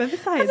don't quite remember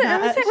saying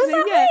that. Was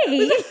that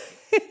me?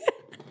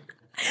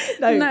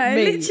 No,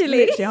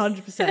 literally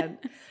 100%.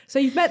 So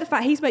he's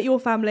met your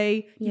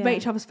family, you've met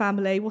each other's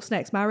family. What's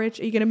next? Marriage?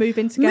 Are you going to move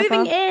in together?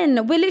 Moving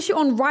in. We're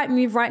literally on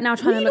Rightmove right now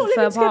trying to look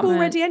for apartments. You're not living together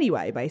already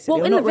anyway, basically.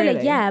 Well, in the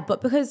villa, yeah,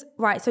 but because,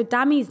 so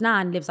Dammy's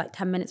nan lives like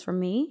 10 minutes from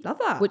me. Love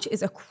that. Which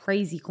is a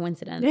crazy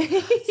coincidence.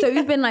 So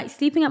we've been like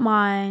sleeping at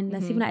mine, then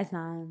sleeping at his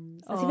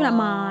nan's, then sleeping at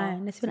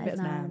mine, then sleeping at his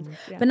nan's.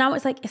 Yeah. But now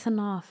it's like, it's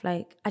enough.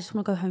 Like, I just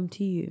want to go home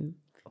to you.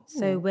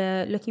 So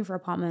we're looking for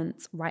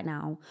apartments right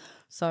now.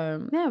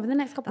 So yeah, over the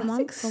next couple of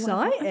months. Exciting.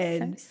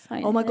 So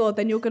exciting. Oh my God,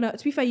 then you're gonna,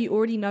 to be fair, you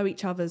already know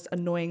each other's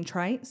annoying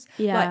traits.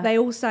 Yeah. Like they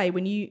all say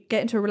when you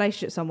get into a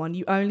relationship with someone,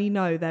 you only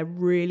know their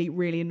really,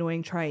 really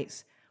annoying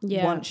traits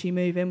once you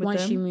move in with them.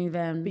 Once you move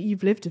in. But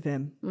you've lived with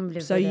him.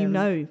 So you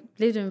know.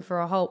 Lived with him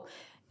for a whole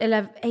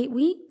 8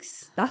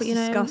 weeks. That's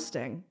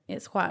disgusting.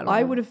 It's quite a lot.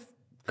 I would have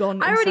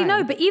gone I already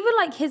know, but even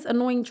like his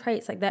annoying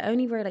traits, like they're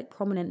only very like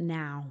prominent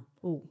now.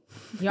 Ooh.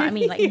 You know what I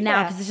mean? Like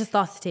now, because it's just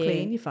us two.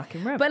 Clean your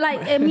fucking room. But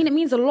like, I mean, it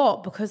means a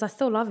lot because I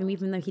still love him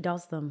even though he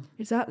does them.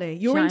 Exactly.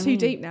 You're in too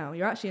deep now.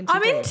 You're actually in too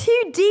deep. I'm in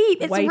too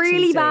deep. It's Way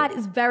really bad.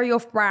 It's very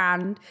off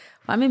brand.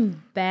 I'm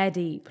in bare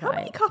deep. How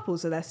many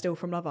couples are there still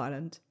from Love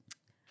Island?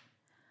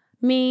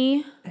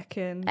 Me.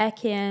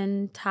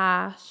 Ekin.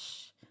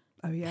 Tash.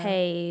 Oh yeah.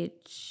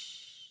 Paige.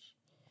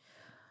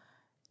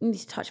 Need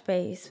to touch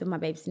base with my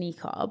babe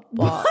Danica,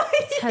 but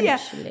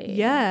potentially.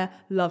 Yeah.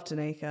 Love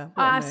Danica.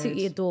 I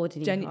absolutely adore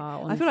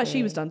Danica. I feel like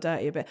she was done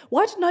dirty a bit.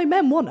 Why did no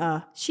men want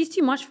her? She's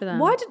too much for them.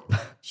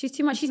 She's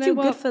too much? She's too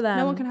good for them.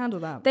 No one can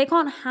handle that. They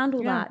can't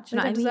handle that. Do you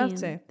know what I mean?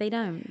 Deserve to.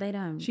 They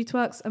don't. She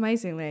twerks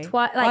amazingly.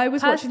 Like, I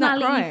was watching that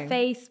crying.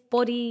 Face,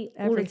 body,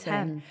 everything.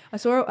 All the 10. I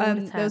saw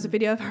there was a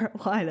video of her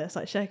at Wireless,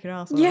 like shaking her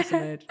ass. Yeah,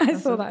 I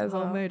saw that as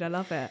well. Whole mood. I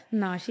love it.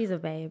 No, she's a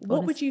babe.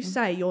 What would you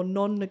say your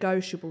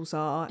non-negotiables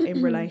are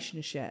in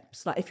relationships?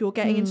 Like if you're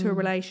getting into a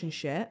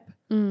relationship,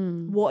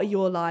 what are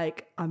your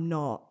I'm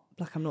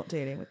not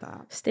dealing with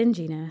that.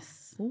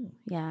 Stinginess. Ooh.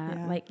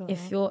 Yeah, like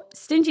if you're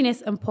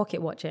stinginess and pocket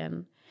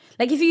watching.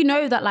 Like if you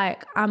know that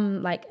like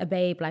I'm like a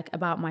babe like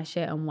about my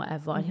shit and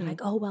whatever, and you're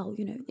like, oh well,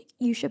 you know, like,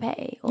 you should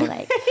pay, or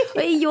like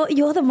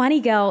you're the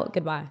money girl.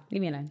 Goodbye,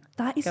 leave me alone.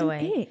 That is an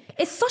ick.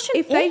 It's such an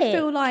if ick. They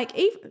feel like,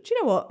 do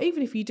you know what?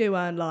 Even if you do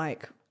earn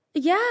like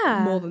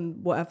more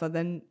than whatever,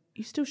 then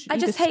You still should. I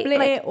just hate split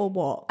like, it or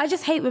what? I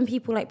just hate when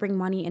people like bring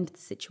money into the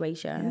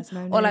situation,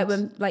 or like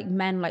when like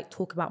men like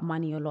talk about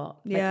money a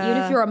lot. Like,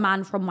 even if you're a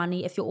man from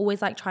money, if you're always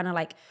like trying to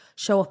like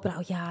show off, but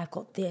oh yeah, I've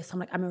got this. I'm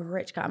like, I'm a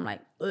rich guy. I'm like,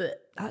 ugh.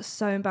 That's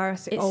so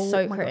embarrassing. It's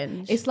so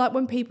cringe. It's like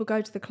when people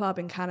go to the club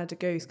in Canada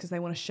Goose because they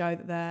want to show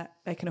that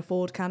they can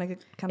afford Canada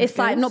It's Goose.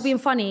 like not being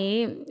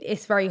funny.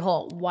 It's very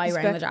hot. Why are you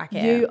wearing the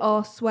jacket? You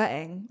are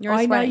sweating.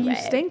 I know you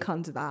stink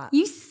under that.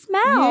 You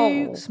smell.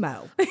 You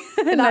smell.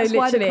 And that's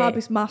why the club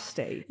is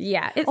musty.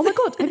 Yeah. Oh my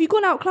God. Have you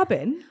gone out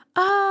clubbing?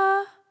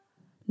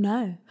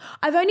 No.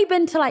 I've only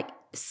been to like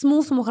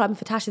small clubbing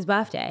for Tasha's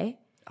birthday.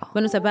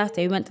 When it was her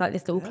birthday, we went to like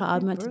this little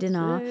club, we went to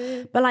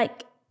dinner. But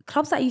like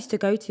clubs that I used to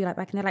go to like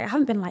back in the day, like I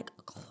haven't been like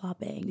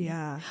clubbing.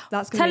 Yeah.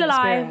 That's going to be an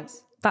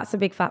experience. That's a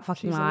big fat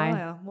fucking She's lie. a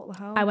liar. What the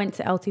hell? I went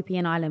to L2P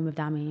in Ireland with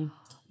Dammy.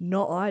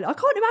 Not Ireland. I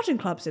can't imagine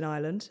clubs in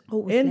Ireland.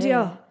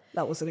 India.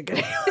 That wasn't a good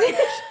English.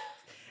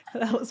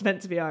 That was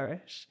meant to be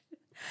Irish.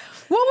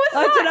 What was that?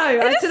 I don't know.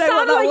 I don't know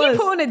what that like was. You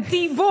put on a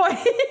deep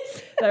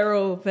voice. They're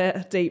all a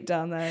bit deep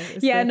down there.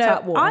 It's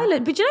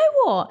Ireland. But you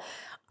know what?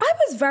 I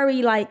was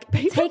very like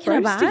taken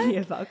aback. People roasting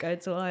you about going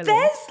to Ireland.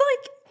 There's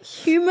like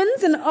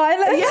humans in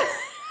Ireland. Yeah.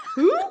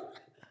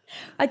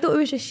 I thought it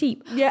was just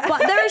sheep. Yeah. But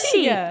there are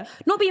sheep. Yeah.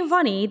 Not being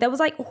funny, there was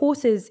like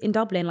horses in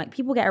Dublin. Like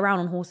people get around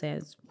on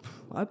horses.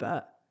 I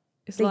bet.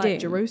 It's like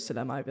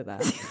Jerusalem over there.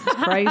 It's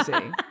crazy.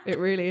 It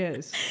really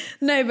is.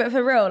 No, but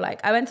for real, like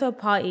I went to a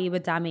party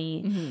with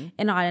Dammy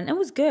in Ireland. It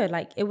was good.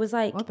 Like it was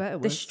like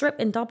the strip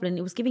in Dublin.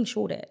 It was giving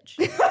Shoreditch.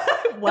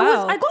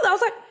 Wow. I got that. I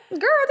was like,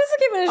 girl, this is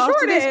giving a Shoreditch.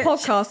 After this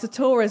podcast, the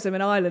tourism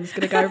in Ireland is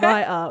going to go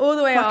right up. All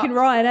the way Fucking up.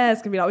 Ryanair's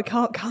going to be like, we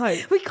can't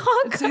cope. We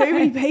can't cope. Too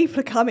many people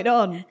are coming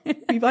on.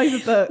 We've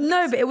overbooked.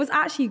 No, but it was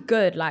actually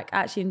good. Like I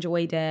actually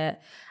enjoyed it.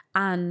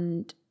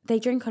 And they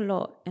drink a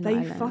lot in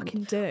Ireland. They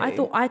fucking do.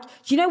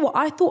 You know what?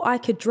 I thought I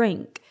could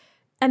drink.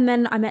 And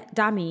then I met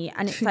Dammy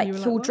and it's like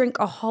he'll drink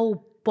a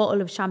whole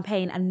bottle of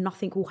champagne and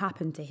nothing will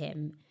happen to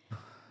him.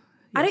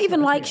 I don't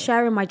even like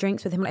sharing my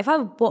drinks with him. Like, if I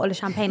have a bottle of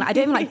champagne, I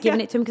don't even like giving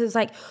it to him because it's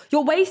like,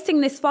 you're wasting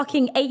this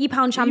fucking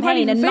 £80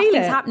 champagne and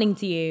nothing's happening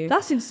to you.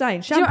 That's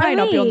insane. Champagne,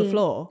 I'll be on the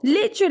floor.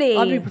 Literally.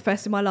 I'll be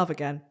professing my love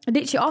again.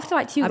 Literally, after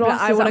like 2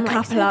 glasses, I want to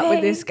couple up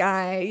with this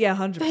guy. Yeah,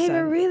 100%. Babe, I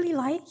really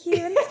like you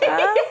and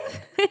stuff.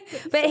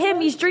 But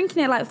him, he's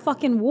drinking it like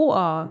fucking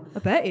water. I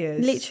bet he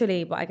is.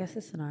 Literally, but I guess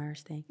it's an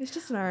Irish thing. It's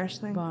just an Irish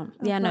thing. But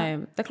yeah,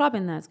 no, the club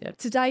in there is good.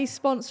 Today's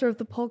sponsor of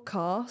the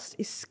podcast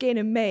is Skin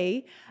and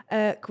Me.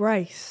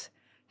 Grace,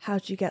 how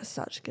do you get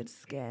such good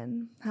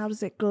skin? How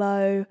does it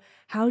glow?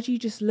 How do you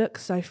just look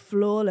so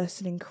flawless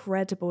and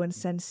incredible and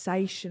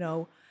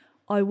sensational?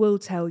 I will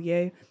tell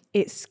you,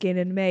 it's Skin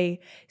and Me.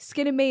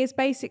 Skin and Me is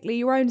basically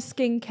your own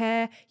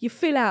skincare. You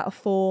fill out a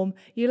form,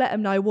 you let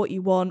them know what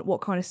you want,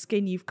 what kind of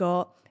skin you've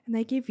got, and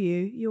they give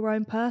you your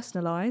own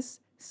personalised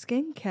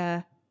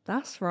skincare.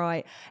 That's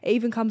right. It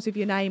even comes with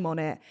your name on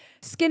it.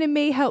 Skin and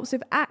Me helps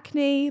with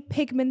acne,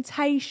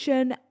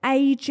 pigmentation,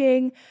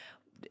 aging,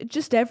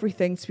 just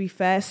everything, to be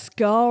fair,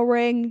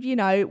 scarring, you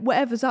know,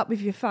 whatever's up with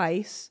your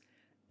face,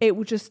 it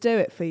will just do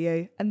it for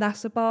you. And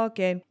that's a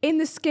bargain. In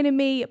the Skin and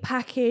Me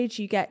package,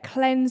 you get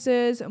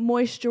cleansers,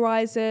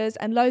 moisturizers,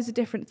 and loads of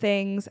different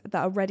things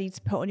that are ready to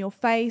put on your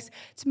face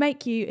to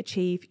make you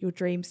achieve your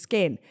dream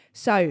skin.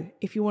 So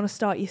if you want to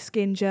start your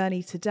skin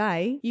journey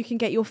today, you can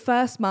get your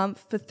first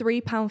month for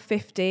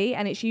 £3.50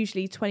 and it's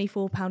usually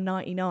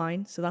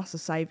 £24.99. So that's a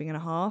saving and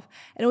a half.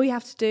 And all you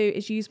have to do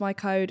is use my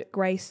code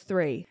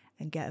GRACE3.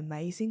 And get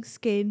amazing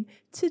skin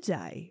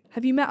today.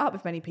 Have you met up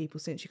with many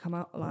people since you come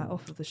out like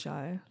off of the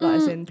show? Like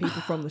as in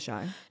people from the show?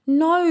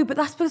 No, but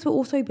that's because we're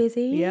all so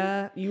busy.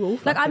 Yeah, you all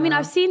like I mean,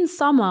 I've seen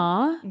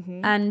Summer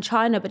and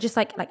China, but just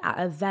like at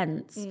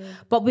events.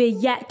 But we're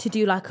yet to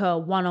do like a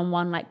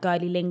one-on-one like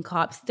girly link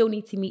up. Still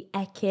need to meet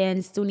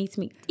Ekin, still need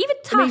to meet even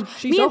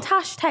Tash. Me and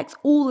Tash text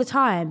all the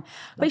time.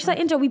 But she's like,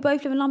 Indiyah, we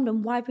both live in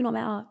London. Why have we not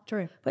met up?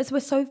 True. But we're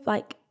so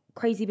like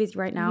crazy busy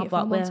right now.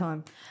 But we're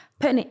time.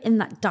 Putting it in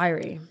that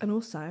diary. And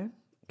also,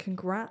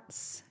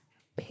 congrats,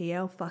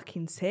 PL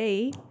fucking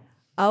T.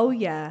 Oh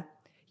yeah,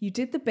 you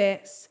did the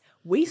bits.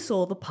 We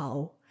saw the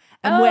poll,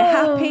 and we're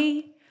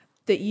happy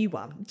that you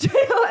won. Do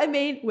you know what I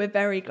mean? We're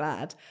very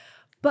glad.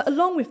 But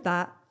along with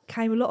that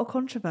came a lot of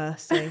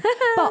controversy.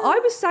 But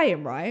I was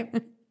saying, right,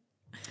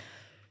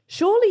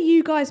 surely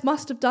you guys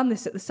must have done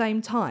this at the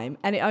same time,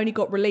 and it only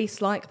got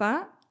released like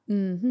that.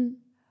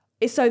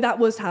 So that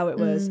was how it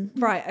was.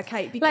 Right,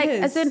 okay. Because like,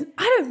 as in,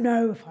 I don't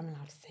know if I'm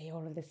allowed to say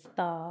all of this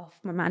stuff.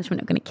 My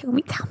management are going to kill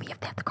me. Tell me if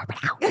they have to crop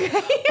it out. But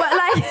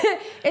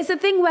like, it's a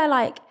thing where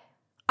like,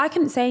 I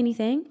couldn't say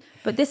anything,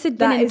 but this had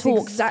been in talks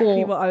for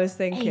exactly what I was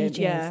thinking. Ages.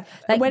 Yeah.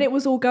 Like, and when it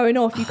was all going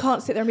off, you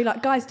can't sit there and be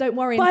like, guys, don't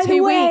worry, in by 2 the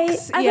way,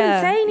 weeks. I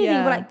didn't say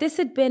anything, but like this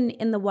had been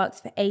in the works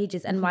for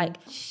ages and like,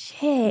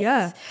 shit.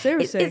 Yeah,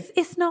 seriously.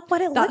 It's not what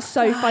it looks like. That's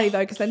so funny though,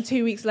 because then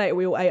 2 weeks later,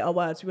 we all ate our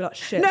words. We were like,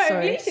 shit,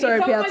 sorry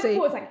PLT.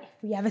 PLT. It's like,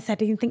 we ever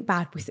said anything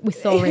bad, we're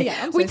sorry.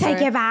 We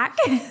take it back.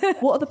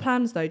 What are the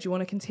plans though? Do you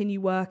want to continue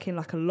working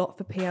like a lot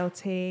for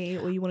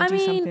PLT, or you want to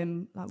do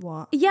something like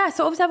what? Yeah,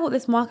 so obviously I've got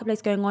this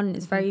marketplace going on and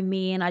it's very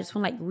me, and I just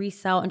want to like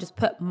resell and just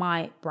put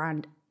my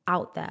brand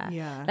out there.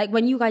 Yeah. Like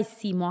when you guys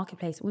see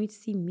marketplace, I want you to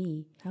see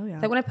me. Oh yeah.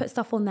 Like when I put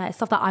stuff on there, it's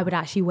stuff that I would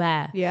actually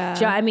wear. Yeah.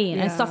 Do you know what I mean?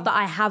 Yeah. And stuff that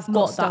I have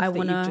Not got that I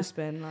want to just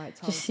been like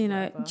told just, you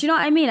know, whatever. do you know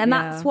what I mean? And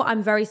Yeah. that's what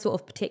I'm very sort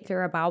of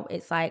particular about.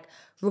 It's like,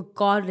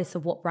 regardless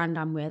of what brand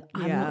I'm with,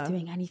 I'm not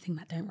doing anything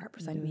that don't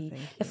represent me.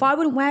 If I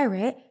wouldn't wear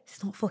it,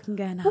 it's not fucking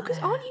going out. Well, because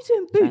aren't you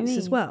doing boots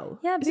as well?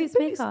 Yeah, Is it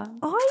boots maker.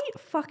 I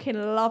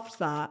fucking loved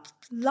that.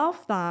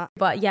 Love that.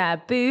 But yeah,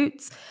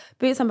 boots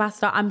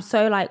ambassador. I'm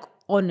so like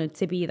honoured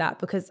to be that,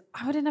 because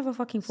I would have never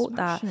fucking thought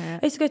Smashing that. it.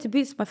 I used to go to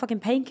Boots for my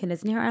fucking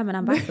painkillers, and here I am an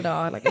ambassador.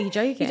 Like, are you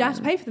joking? You don't have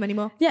to pay for them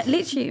anymore. Yeah,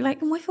 literally.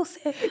 Like, I feel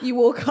sick. You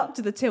walk up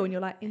to the till and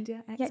you're like,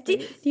 Indiyah, Yeah, do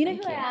you know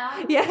who I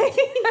am? Yeah.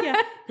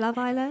 Yeah. Love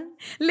Island.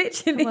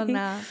 Literally. Come on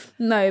now.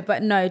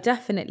 No,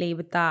 definitely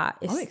with that.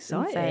 It's I'm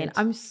excited. insane.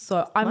 I'm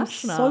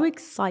so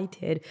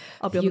excited.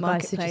 I'll be for on you the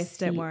guys to marketplace, just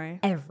don't see worry.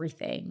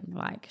 everything.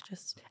 Like,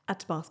 just Add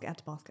to basket, add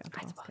to basket, add to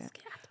add to basket.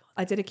 basket, add to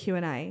I did a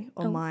Q&A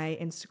on my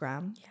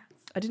Instagram. Yes.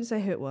 I didn't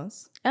say who it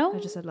was. Oh. I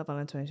just said Love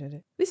Island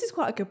 2020. This is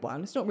quite a good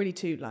one. It's not really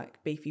too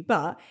like beefy,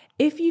 but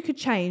if you could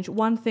change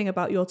one thing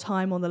about your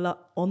time on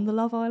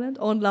Love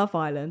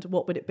Island,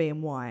 what would it be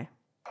and why?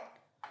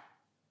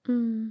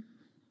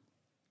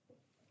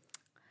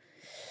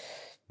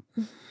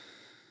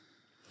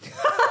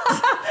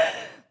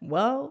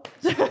 Well,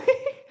 I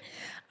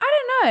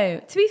don't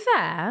know. To be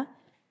fair,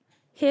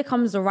 here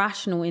comes the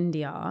rational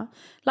Indiyah.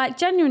 Like,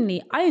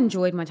 genuinely, I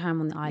enjoyed my time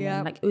on the island.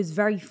 Yeah. Like, it was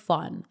very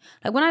fun.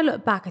 Like, when I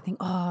look back, I think,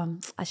 oh,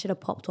 I should have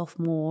popped off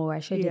more. I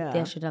should have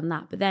did this, should have done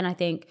that. But then I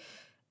think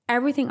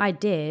everything I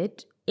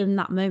did in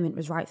that moment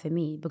was right for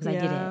me because I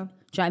did it. Do you know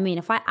what I mean?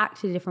 If I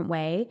acted a different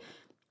way,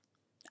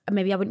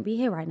 maybe I wouldn't be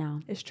here right now.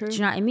 It's true. Do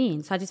you know what I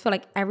mean? So I just feel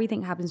like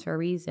everything happens for a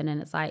reason. And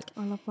it's like,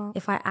 I love that.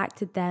 if I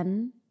acted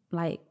then,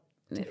 like,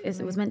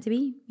 it was meant to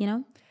be, you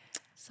know?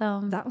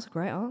 So That was a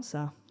great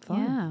answer. Fun.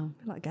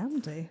 Yeah. Like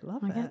Gandhi.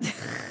 Love it.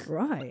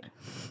 Right.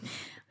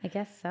 I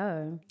guess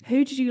so.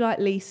 Who did you like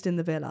least in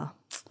the villa?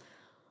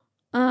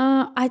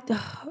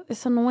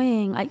 It's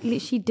annoying. I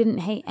literally didn't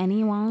hate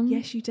anyone.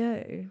 Yes, you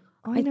do.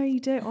 I know you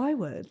do. I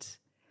would.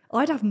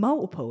 I'd have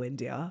multiple,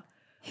 Indiyah.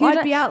 Who I'd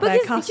like- be out but there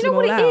this, cussing do you know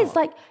what them it all is? out.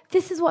 Like,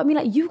 this is what I mean.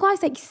 Like, you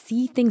guys like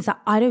see things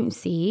that I don't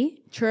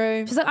see.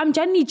 True. Just like I'm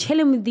genuinely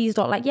chilling with these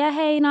lot. Like, yeah,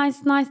 hey,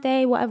 nice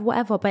day,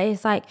 whatever. But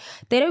it's like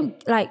they don't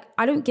like.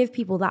 I don't give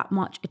people that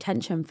much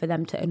attention for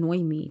them to annoy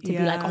me. To be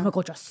like, oh my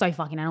god, you're so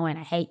fucking annoying.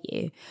 I hate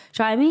you. Do you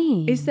know what I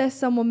mean? Is there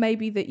someone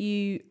maybe that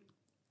you...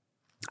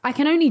 I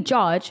can only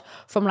judge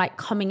from like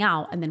coming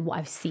out and then what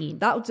I've seen.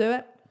 That'll do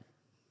it.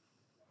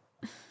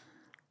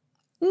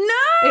 No.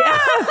 Yeah.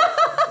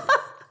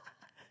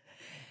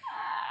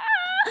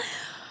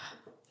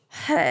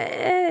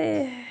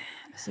 Hey.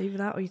 It's either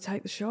that or you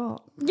take the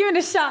shot. Give it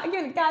a shot.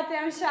 Give it a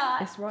goddamn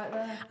shot. It's right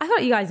there. I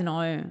thought you guys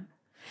know.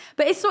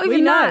 But it's not We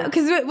even know. that,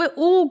 because we're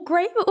all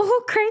great. We're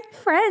all great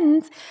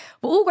friends.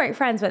 We're all great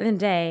friends, but at the end of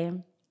the day,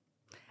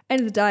 End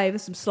of the day,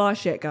 there's some sly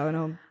shit going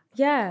on.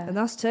 yeah. And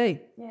that's tea.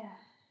 Yeah.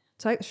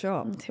 Take the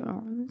shot. Do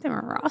a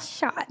raw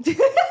shot.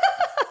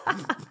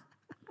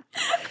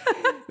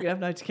 We have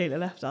no tequila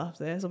left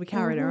after this. I'll be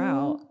carrying her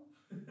out.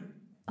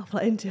 I'll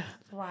play India.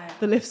 Right.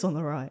 The lift's on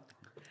the right.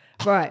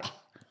 Right.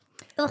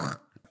 Ugh.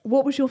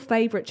 What was your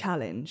favourite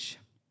challenge?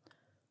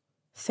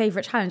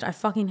 Favorite challenge? I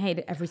fucking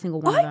hated every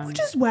single one of I them. would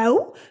as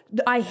well.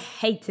 I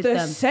hated The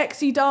them.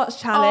 sexy dance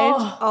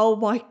challenge. Oh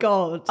my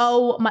God.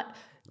 Oh my!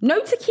 No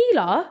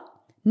tequila.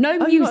 No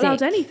Oh, you're music. not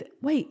allowed anything.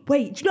 Wait. Do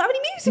you not have any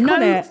music on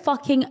No it?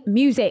 fucking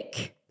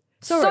music.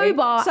 Sorry.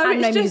 Sober So and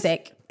it's no just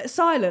music.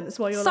 Silence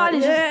while you're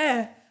Silence, like, just-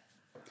 yeah.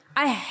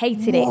 I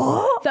hated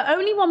What? it. The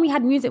only one we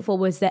had music for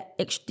was the,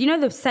 you know,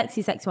 the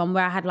sexy one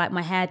where I had like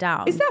my hair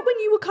down. Is that when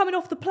you were coming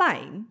off the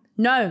plane?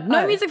 No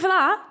Oh. music for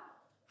that.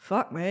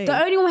 Fuck me.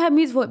 The only one we had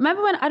music for.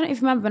 Remember when, I don't know if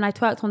you remember when I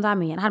twerked on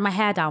Dammy and I had my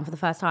hair down for the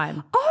first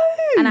time.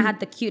 Oh. And I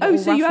had the cute Oh,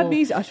 little so you had ruffle.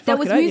 music. I There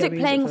was fucking hope you music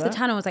had playing music off for the that.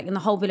 channel. It was like in the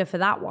whole villa for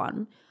that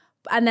one.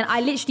 And then I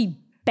literally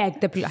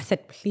begged the blue. I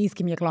said, please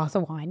give me a glass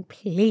of wine.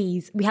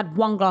 Please. We had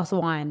one glass of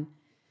wine.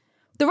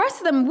 The rest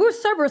of them, we were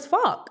sober as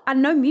fuck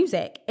and no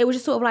music. It was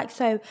just sort of like,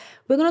 so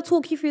we're going to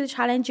talk you through the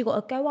challenge. You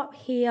got to go up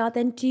here,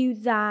 then do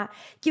that,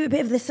 give it a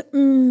bit of this,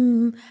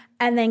 and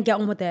then get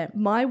on with it.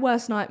 My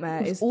worst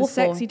nightmare is awful. the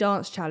sexy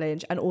dance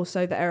challenge and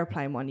also the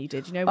aeroplane one you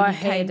did. You know, when I you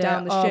came hated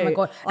down it. the Oh chute. my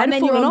God. I'd And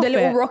then you're fallen on the off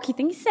little it. rocky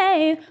thing.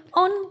 So,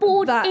 on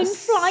board That's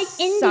in-flight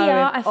so-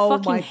 India. I oh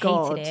fucking my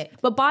God. hated it.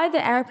 But by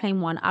the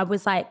airplane one, I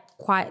was like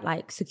quite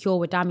like secure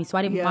with Dammy. So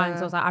I didn't mind.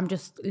 So I was like, I'm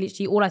just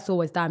literally, all I saw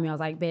was Dammy. I was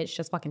like, bitch,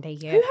 just fucking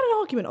take Who it. had an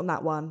argument on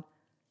that one?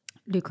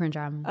 Luca and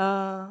Jam.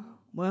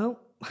 Well,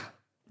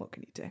 what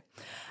can you do?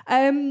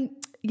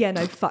 Yeah,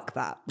 no, fuck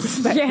that.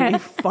 Respectfully, Yeah.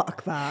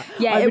 fuck that.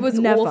 Yeah, I it would was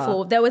never.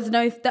 awful. There was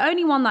the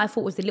only one that I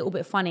thought was a little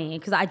bit funny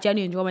because I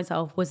genuinely enjoyed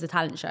myself was the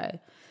talent show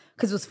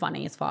because it was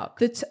funny as fuck.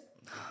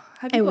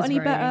 Have you got any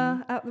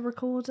better at the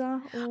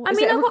recorder? Or I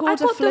mean,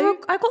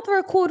 I got the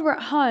recorder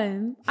at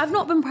home. I've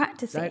not been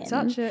practicing. Don't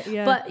touch it,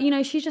 yeah. But,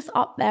 she's just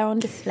up there on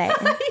display.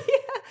 Yeah.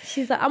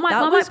 She's like, I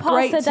might great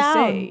pass her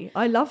down. See.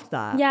 I loved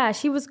that. Yeah,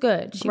 she was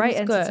good. Great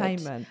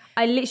entertainment.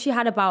 I literally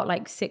had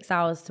about 6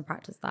 hours to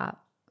practice that.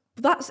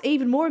 That's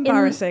even more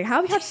embarrassing.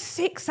 How have you had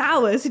 6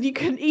 hours and you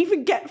couldn't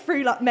even get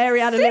through Mary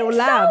Had a Little Lamb?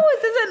 6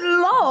 hours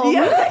isn't long.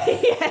 Yeah,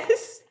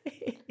 yes.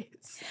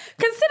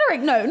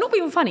 Considering, no, not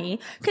being funny,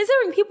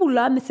 considering people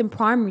learn this in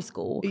primary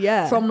school.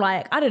 Yeah. From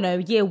I don't know,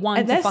 year 1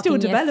 and to fucking they're still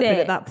developing year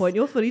 6. at that point.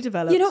 You're fully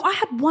developed. I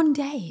had 1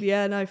 day.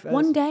 Yeah, no, fair.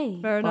 1 day.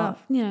 Fair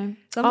enough.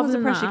 Sometimes the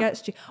pressure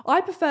gets you. I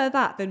prefer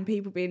that than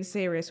people being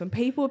serious. When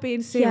people are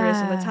being serious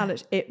on the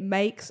talent, it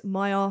makes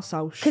my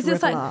arsehole shrivel.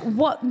 Because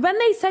it's when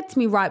they said to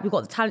me, right, we've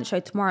got the talent show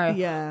tomorrow,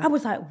 I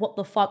was like, what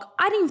the fuck?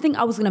 I didn't even think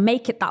I was going to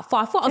make it that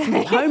far. I thought I was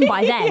going to be home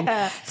by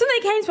then. So they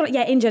came to me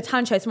Indiyah,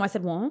 talent show tomorrow. I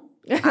said, what?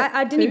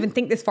 I didn't even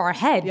think this far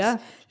ahead. Yeah.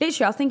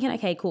 Literally, I was thinking,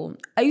 okay, cool.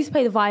 I used to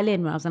play the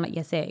violin when I was in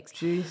year 6.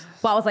 Jesus.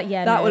 But I was like,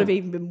 that would have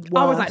even been worse.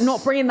 I was like,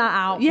 not bringing that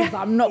out. Yeah.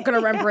 I'm not going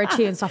to remember a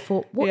tune. So I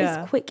thought, what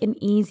is quick and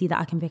easy that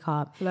I can pick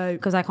up?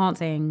 Because I can't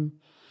sing.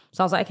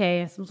 So I was like,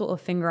 okay, some sort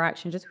of finger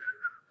action. Just.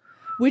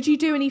 Would you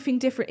do anything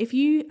different? If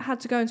you had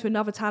to go into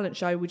another talent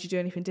show, would you do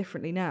anything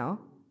differently now?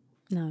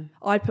 No.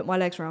 I'd put my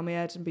legs around my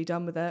head and be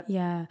done with it.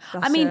 Yeah.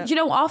 Do you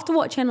know, after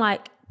watching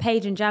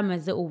Paige and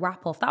Gemma's little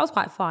rap off, that was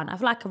quite fun. I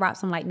feel like I could rap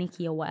some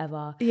Nicki or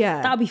whatever.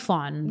 Yeah. That'd be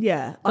fun.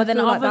 Yeah. But then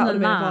other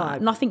than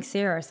that, nothing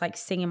serious,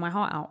 singing my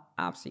heart out.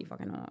 Absolutely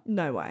fucking not.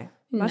 No way.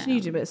 Imagine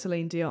you do a bit of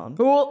Celine Dion.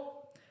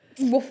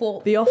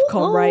 Waffle. The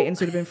Ofcom ratings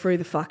would have been through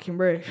the fucking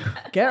roof.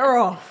 Get her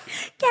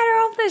off. Get her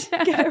off the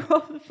show. Get her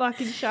off the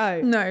fucking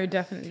show. No,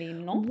 definitely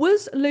not.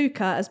 Was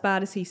Luca as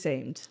bad as he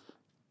seemed?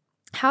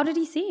 How did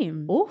he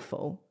seem?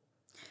 Awful.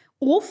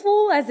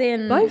 Awful as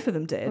in... Both of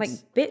them did.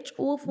 Bitch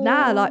awful?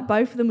 Nah,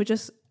 both of them were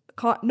just...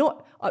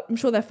 I'm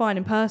sure they're fine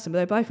in person, but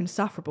they're both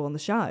insufferable on the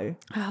show.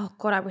 Oh,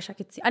 God, I wish I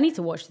could see... I need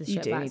to watch this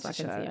shit back so I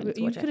can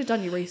see. You could have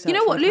done your research. You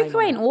know what? Luca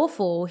ain't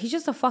awful. He's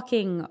just a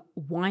fucking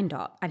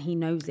wind-up and he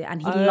knows it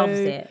and he loves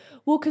it.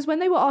 Well, because when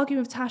they were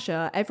arguing with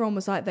Tasha, everyone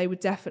was like, they were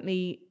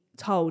definitely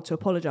told to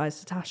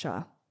apologise to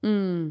Tasha.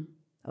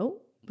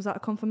 Oh, was that a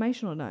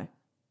confirmation or no?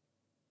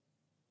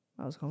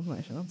 That was a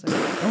confirmation. I'll say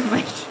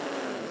confirmation.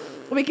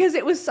 Because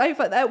it was so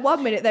fun. At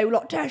 1 minute they were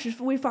like, Tasha,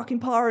 we fucking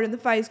powering in the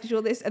face because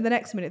you're this. And the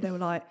next minute they were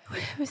like,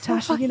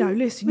 Tasha,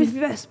 listen, you're the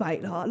best,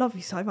 mate. I love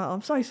you so much.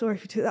 I'm so sorry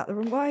if you took that the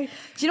wrong way.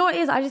 Do you know what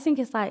it is? I just think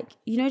it's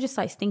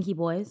just stinky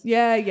boys.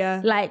 Yeah,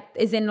 yeah.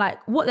 As in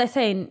what they're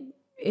saying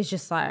is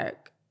just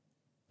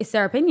it's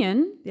their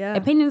opinion. Yeah.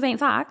 Opinions ain't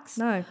facts.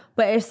 No.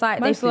 But it's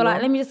they feel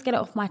let me just get it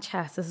off my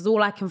chest. This is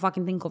all I can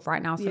fucking think of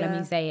right now. So let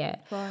me say it.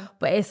 Fine.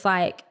 But it's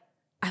I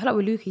feel like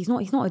with Luke, he's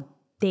not a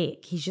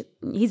dick. He's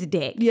a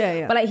dick. Yeah,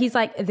 yeah. But he's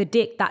the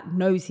dick that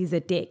knows he's a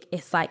dick.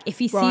 It's if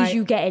he sees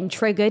you getting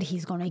triggered,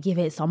 he's gonna give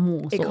it some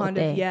more sort of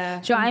thing.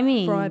 Yeah. Do you know what I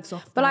mean? Thrives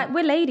off but that.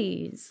 we're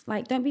ladies.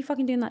 Don't be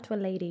fucking doing that to a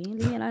lady.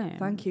 Leave me alone.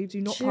 Thank you. Do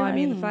not pie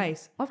me in the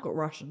face. I've got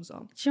Russians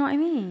on. Do you know what I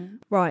mean?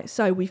 Right.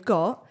 So we've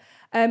got,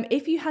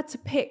 if you had to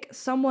pick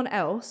someone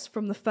else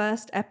from the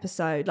first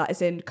episode, as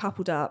in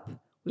coupled up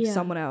with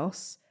someone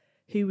else,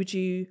 who would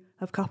you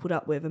have coupled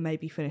up with and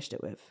maybe finished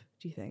it with?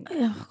 Do you think?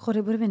 Oh God,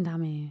 it would have been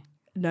Dami.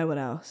 No one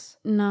else.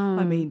 No.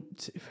 I mean,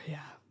 yeah.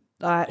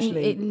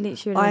 It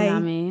literally would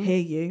have been Dami. I hear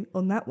you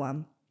on that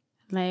one.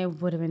 It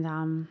would have been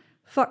Dam.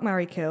 Fuck,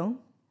 marry, kill.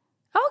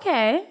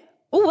 Okay.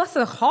 Oh, that's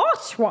a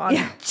harsh one.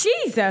 Yeah.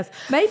 Jesus.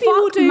 Maybe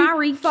we'll do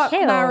marry, fuck,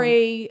 kill.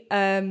 Marry,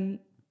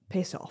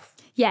 piss off.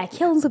 Yeah,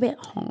 kill's a bit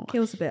harsh.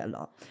 Kill's a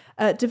lot.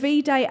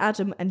 Davide,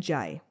 Adam, and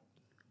Jay.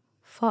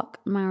 Fuck,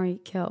 marry,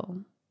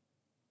 kill.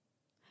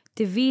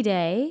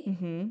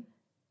 Davide,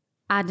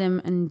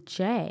 Adam, and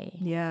Jay.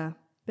 Yeah.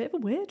 Bit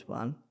of a weird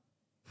one.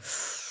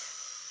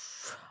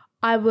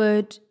 I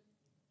would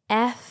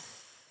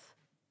F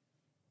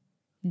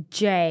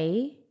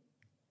J,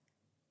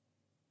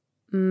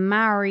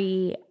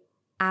 marry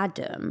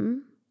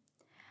Adam,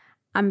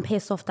 and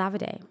piss off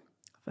Davide.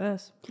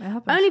 First, it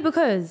happens. Only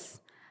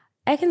because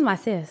Ekin's my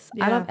sis.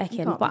 Yeah, I love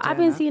Ekin, but I've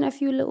been seeing a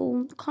few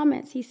little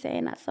comments. He's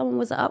saying that someone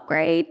was an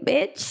upgrade,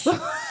 bitch.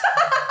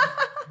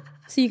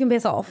 So you can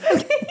piss off.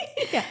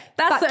 Yeah,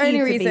 that's the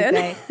only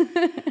reason.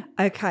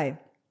 Okay.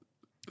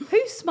 Who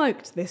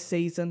smoked this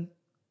season?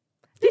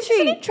 This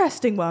is an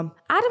interesting one.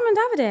 Adam and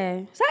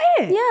Davide. Is that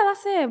it? Yeah,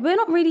 that's it. We're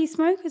not really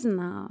smokers in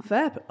that.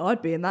 Fair, but I'd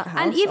be in that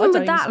house. And even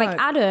with that,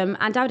 Adam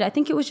and Davide, I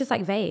think it was just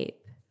vape.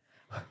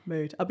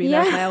 Mood. I'd be in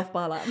there with my elf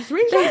bar I'm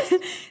really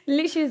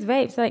literally it's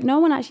vape. So no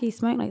one actually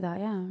smoked like that,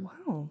 yeah.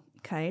 Wow.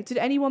 Okay. Did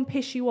anyone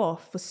piss you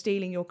off for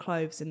stealing your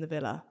clothes in the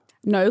villa?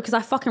 No, because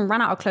I fucking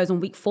ran out of clothes on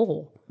week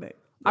 4. No.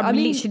 I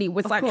literally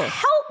was help me.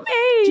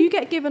 Do you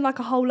get given a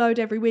whole load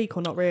every week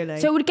or not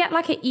really? So it would get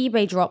an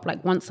eBay drop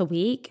once a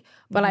week,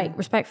 but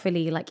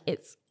respectfully,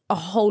 it's a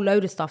whole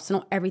load of stuff. So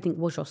not everything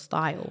was your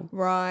style.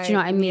 Right. Do you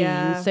know what I mean?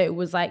 Yeah. So it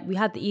was we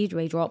had the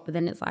eBay drop, but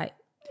then it's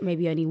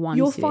maybe only one.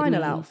 Your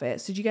final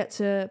outfits, did you get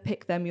to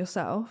pick them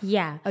yourself?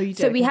 Yeah. Oh, you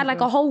did? So we had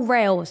like a whole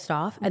rail of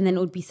stuff, and then it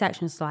would be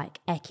sections like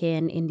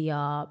Ekin,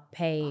 Indiyah,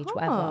 Paige,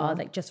 whatever,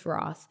 like just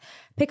for us.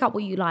 Pick up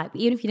what you like.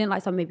 But even if you didn't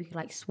like something, maybe you could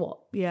like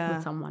swap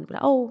with someone. Be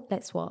like, oh,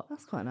 let's swap.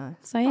 That's quite nice.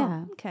 So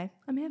yeah. Oh, okay,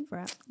 I'm here for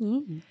it.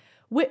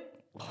 Yeah.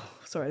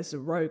 Sorry, this is a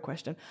rogue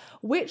question.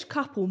 Which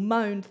couple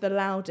moaned the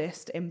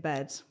loudest in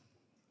bed?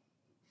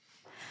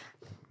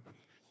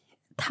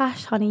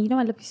 Tash, honey, you know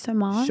I love you so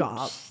much. Shut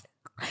up.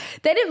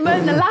 They didn't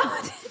moan the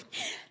loudest.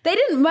 They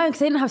didn't moan because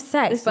they didn't have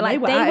sex. Listen, but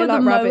like they were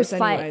the rabbits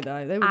most anyway, like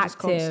though. They were active. just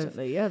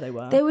constantly. Yeah, they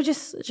were. They were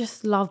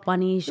just love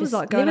bunnies, just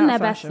like living their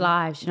fashion. best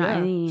lives. You know what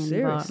I mean?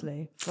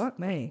 Seriously, fuck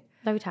me.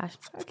 Very Tash.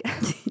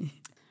 Okay.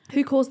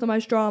 Who caused the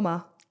most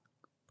drama?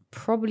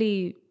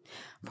 Probably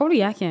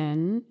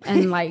Ekin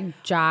and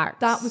like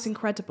Jax. That was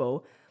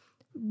incredible.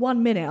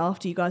 1 minute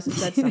after you guys had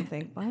said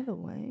something. By the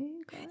way,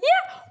 guys.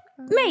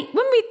 Yeah, mate.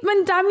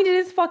 When Dammy did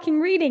his fucking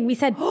reading, we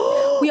said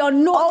we are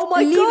not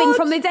leaving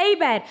from the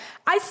daybed.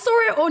 I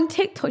saw it on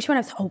TikTok. She went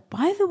up and said, "Oh,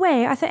 by the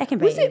way," I said, "Ekin,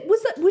 babe."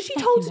 Was she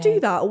told to do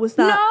that, or was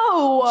that?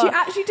 No, she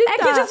actually did that.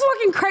 Ekin's just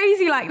fucking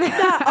crazy like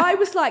that. I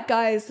was like,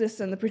 guys,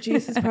 listen. The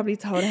producers probably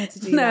told her to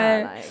do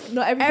that. Like,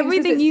 not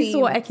everything you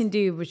saw Ekin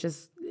do was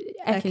just.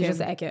 Ekin just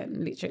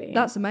Ekin, literally.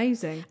 That's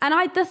amazing. And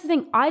that's the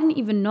thing, I didn't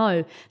even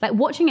know, like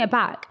watching it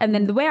back, and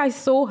then the way I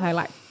saw her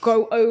like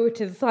go over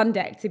to the sun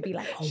deck to be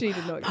like, oh, she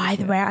did not by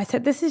the way, I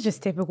said, this is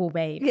just typical,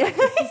 babe. Yeah. Like,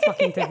 this is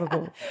fucking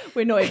typical.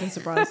 We're not even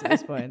surprised at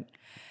this point.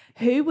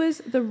 Who was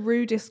the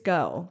rudest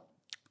girl?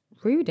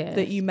 Rudest?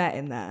 That you met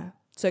in there?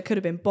 So it could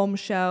have been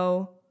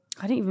Bombshell.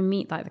 I didn't even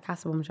meet like the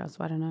Casa Bombshell,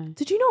 so I don't know.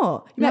 Did you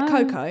not? You met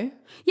Coco?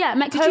 Yeah, I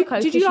met Coco.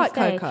 Did you like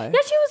Coco? Yeah,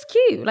 she was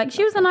cute. Like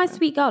she was a nice,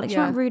 sweet girl. Like she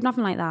wasn't rude,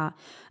 nothing like that.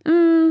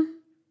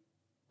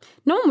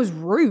 No one was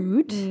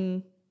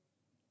rude.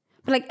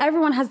 But like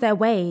everyone has their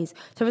ways.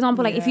 So for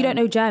example, like if you don't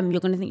know Jem,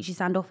 you're going to think she's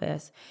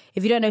standoffish.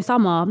 If you don't know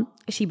Summer,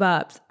 she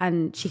burps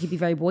and she could be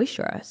very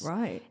boisterous.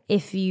 Right.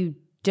 If you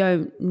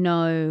don't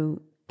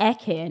know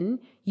Ekin,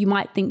 you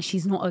might think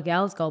she's not a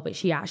girl's girl, but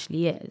she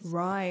actually is.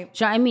 Right.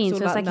 Do you know what I mean?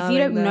 So it's like if you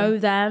don't know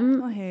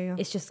them, I hear you.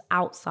 it's just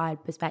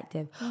outside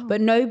perspective.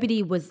 But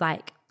nobody was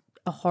like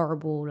a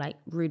horrible, like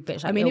rude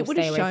bitch. Like, I mean, it would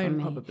have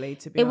shown probably,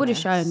 to be honest. It would have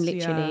shown,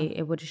 literally. Yeah.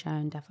 It would have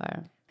shown,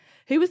 defo.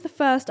 Who was the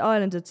first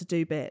Islander to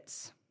do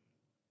bits?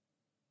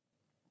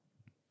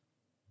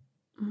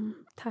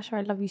 Tasha,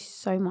 I love you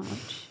so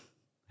much.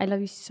 I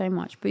love you so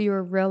much, but you're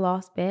a real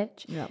ass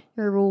bitch. Yeah.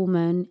 You're a real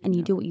woman and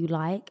you do what you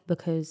like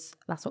because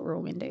that's what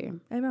real women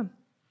do. Amen.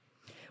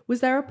 Was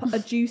there a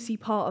juicy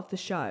part of the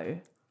show?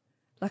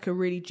 Like a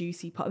really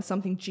juicy part,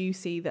 something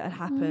juicy that had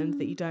happened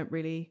that you don't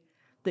really,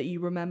 that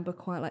you remember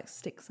quite like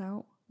sticks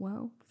out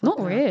well? Not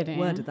really.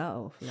 Worded that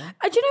off. Yeah.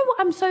 Do you know what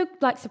I'm so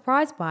like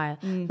surprised by?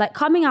 Like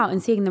coming out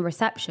and seeing the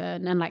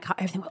reception and like how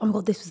everything, oh my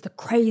God, this was the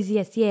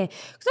craziest year.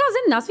 Because I was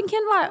in there, I was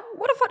thinking like,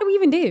 what the fuck did we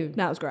even do?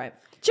 No, it was great.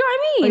 Do you know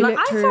what I mean? Like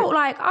I felt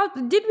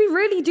like, did we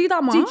really do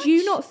that much? Did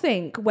you not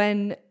think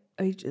when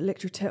you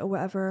licked your tit or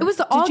whatever? It was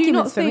the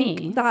arguments for me. Did you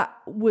not think that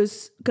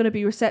was going to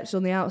be reception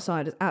on the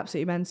outside as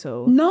absolutely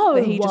mental? No.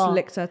 That he just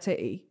licked her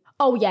titty?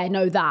 Oh yeah,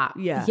 no, that.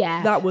 Yeah.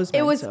 Yeah. That was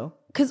mental. It was,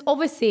 because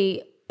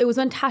obviously, it was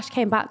when Tash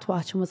came back to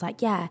us and was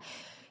like, yeah,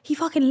 he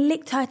fucking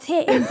licked her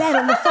tit in bed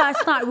on the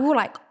first night. We were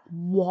like,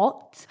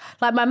 what?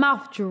 Like my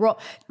mouth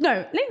dropped. No,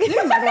 let me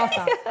my last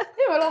time.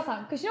 My last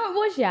time. Because you know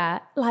what it was, yeah?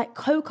 Like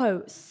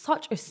Coco,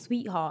 such a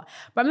sweetheart.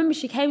 But I remember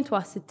she came to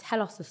us to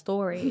tell us the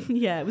story.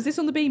 Yeah. Was this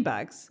on the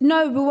beanbags?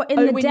 No, we were in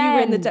the den. When you were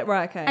in the den,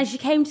 right, okay. And she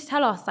came to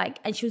tell us, like,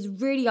 and she was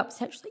really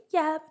upset. She was like,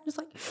 yeah. It was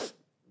like,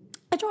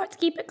 I tried to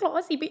keep it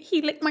classy, but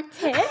he licked my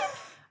tit.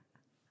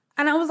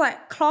 And I was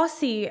like,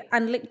 classy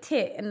and licked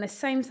tit in the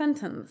same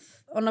sentence.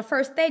 On the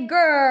first day,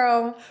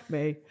 girl.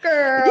 Me.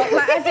 Girl.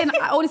 Like, as in,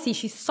 honestly,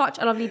 she's such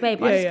a lovely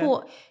babe. I just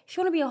thought, if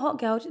you want to be a hot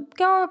girl, just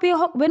girl, be a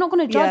hot. We're not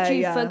going to judge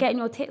you for getting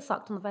your tit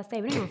sucked on the first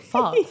day. We don't give a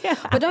fuck.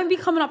 But don't be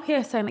coming up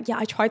here saying, like, yeah,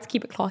 I tried to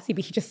keep it classy,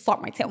 but he just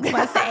sucked my tit on the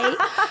first day.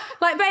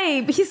 Like,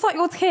 babe, he sucked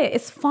your tit.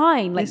 It's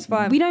fine. Like, it's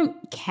fine. We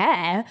don't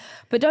care.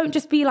 But don't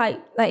just be like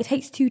it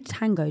takes two to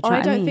tango. Do you know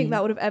what I mean? think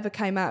that would have ever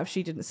came out if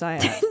she didn't say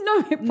it. No,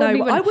 it probably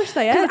wouldn't. I wish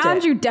they aired it.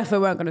 Andrew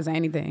defo weren't going to say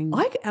anything.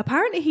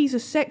 Apparently, he's a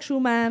sexual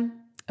man.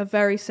 A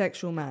very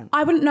sexual man.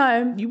 I wouldn't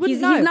know. You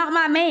wouldn't know. He's not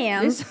my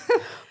man.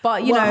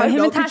 But, you know,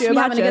 him and Tash be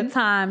having a good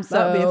time. So.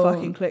 That would be a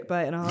fucking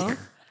clickbait and a half.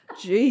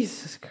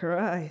 Jesus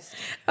Christ.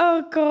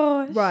 Oh,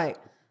 gosh. Right.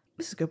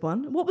 This is a good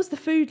one. What was the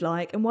food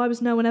like and why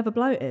was no one ever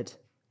bloated?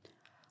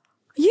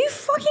 Are you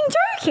fucking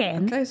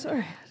joking? Okay,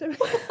 sorry. I'm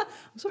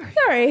sorry.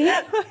 Sorry.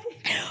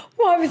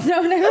 Why was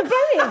no one ever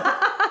bloated?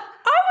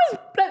 I was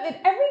bloated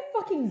every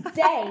fucking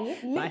day,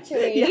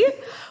 literally.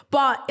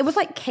 But it was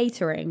like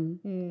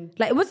catering.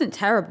 Like, it wasn't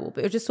terrible, but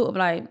it was just sort of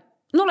like,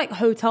 not like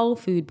hotel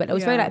food, but it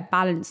was very like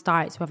balanced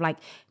diets. We have like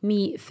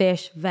meat,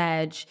 fish,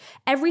 veg.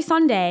 Every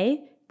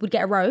Sunday, we'd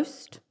get a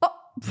roast.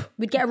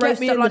 We'd get a Get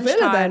roast me at in the villa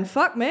lunchtime. then.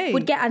 Fuck me.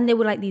 And they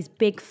were like these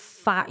big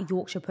fat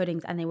Yorkshire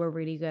puddings, and they were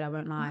really good. I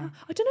won't lie.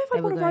 I don't know if They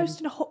I were want to good. roast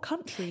in a hot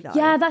country though.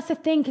 Yeah, that's the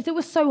thing, because it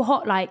was so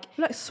hot. Like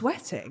You're like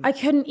sweating. I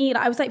couldn't eat.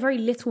 I was like very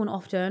little and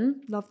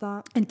often. Love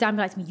that. And Dan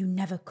be like to me, "You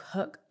never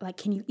cook. Like,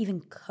 can you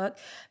even cook?"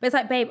 But it's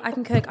like, babe, I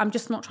can cook. I'm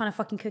just not trying to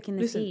fucking cook in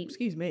this Listen, heat.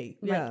 excuse me.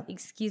 Like, Yeah.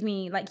 excuse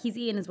me. Like, he's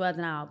eating his words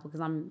now because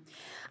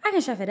I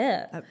can chef it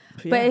up.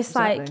 Yeah, but it's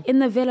like exactly. in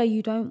the villa,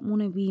 you don't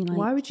want to be like.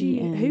 Why would you?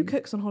 eating. Who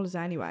cooks on holiday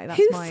anyway? That's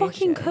Who my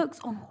fucking issue. cooks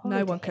on holiday?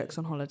 No one cooks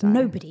on holiday.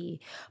 Nobody.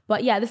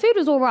 But yeah, the food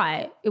was all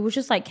right. It was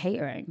just like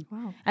catering.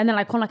 Wow. And then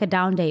like on like a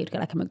down day, you'd get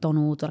like a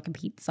McDonald's or like a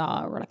pizza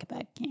or like a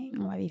Burger King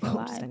or whatever you feel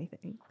Just like.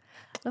 anything.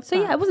 Love So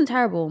that. yeah, it wasn't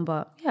terrible,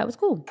 but yeah, it was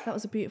cool. That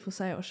was a beautiful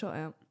say or shot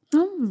out.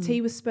 Mm. The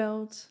tea was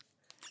spilled.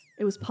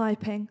 It was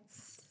piping.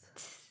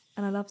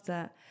 And I loved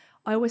that.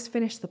 I always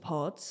finish the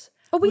pods.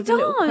 Are we with a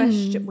little done?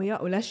 question. We are,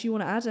 unless you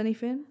want to add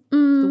anything.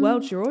 The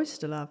world's your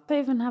oyster, love. Don't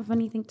even have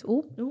anything to.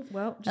 Oh, Oh,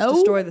 well, just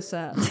destroy the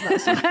set.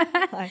 That's what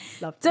I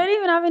loved it. don't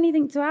even have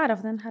anything to add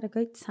other than had a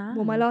great time.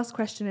 Well, my last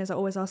question is I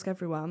always ask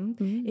everyone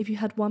if you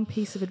had one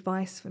piece of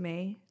advice for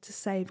me to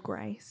save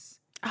Grace,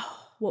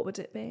 what would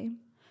it be?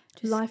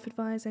 Life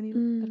advice, any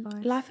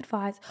advice? Life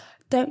advice: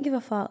 don't give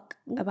a fuck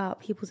about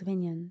people's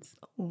opinions,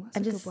 Oh, that's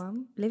and a just good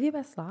one. live your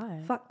best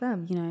life. Fuck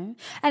them. You know,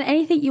 and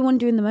anything you want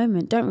to do in the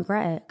moment, don't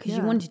regret it because you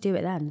Yeah. wanted to do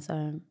it then.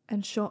 So,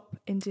 And shop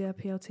Indiyah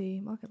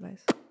PLT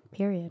Marketplace.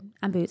 period.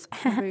 And boots,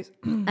 Boots.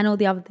 and all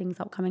the other things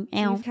upcoming.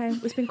 Ow. Okay,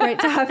 it's been great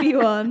to have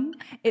you on.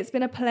 It's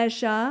been a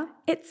pleasure.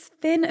 It's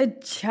been a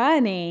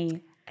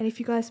journey. And if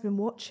you guys have been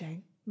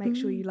watching, make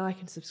sure you like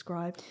and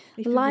subscribe.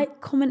 If you've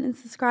Like, comment, and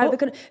subscribe. Oh, we're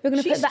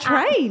gonna she's put the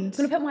trained. app.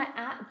 We're gonna put my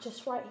app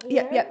just right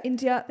here. Yep,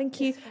 India, thank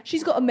you.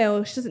 She's got a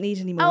meal. She doesn't need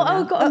any more. Oh, now.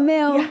 I've got a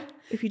meal. Yeah,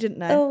 if you didn't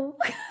know.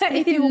 Oh, And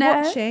if you were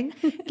watching,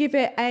 give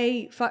it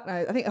a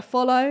I think a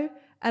follow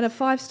and a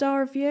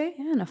 5-star review.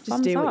 Yeah, and a Just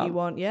thumbs do what up. you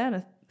want, yeah, and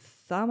a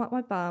thumb up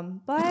my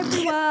bum. Bye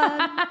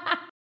everyone.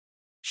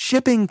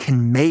 Shipping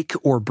can make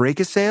or break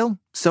a sale,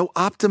 so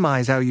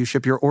optimize how you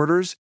ship your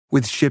orders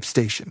with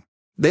ShipStation.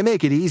 They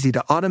make it easy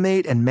to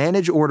automate and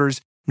manage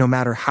orders no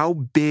matter how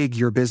big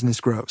your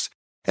business grows.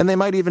 And they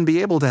might even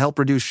be able to help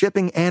reduce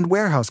shipping and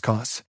warehouse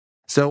costs.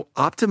 So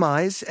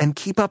optimize and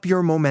keep up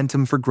your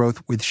momentum for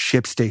growth with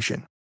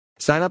ShipStation.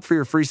 Sign up for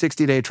your free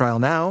 60-day trial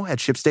now at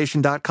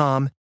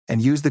ShipStation.com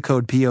and use the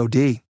code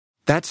POD.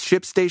 That's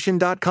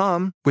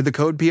ShipStation.com with the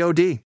code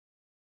POD.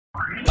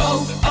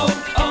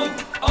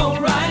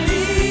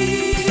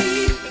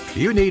 O'Reilly.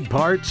 You need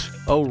parts?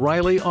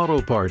 O'Reilly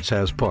Auto Parts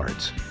has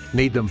parts.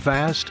 Need them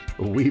fast?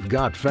 We've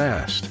got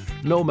fast.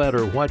 No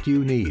matter what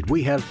you need,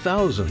 we have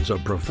thousands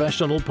of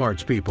professional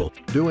parts people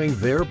doing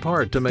their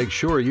part to make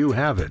sure you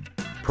have it.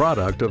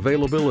 Product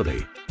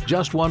availability.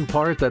 Just one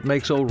part that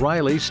makes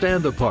O'Reilly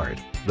stand apart.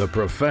 The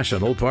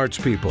professional parts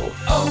people.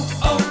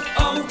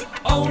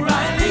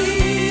 O'Reilly.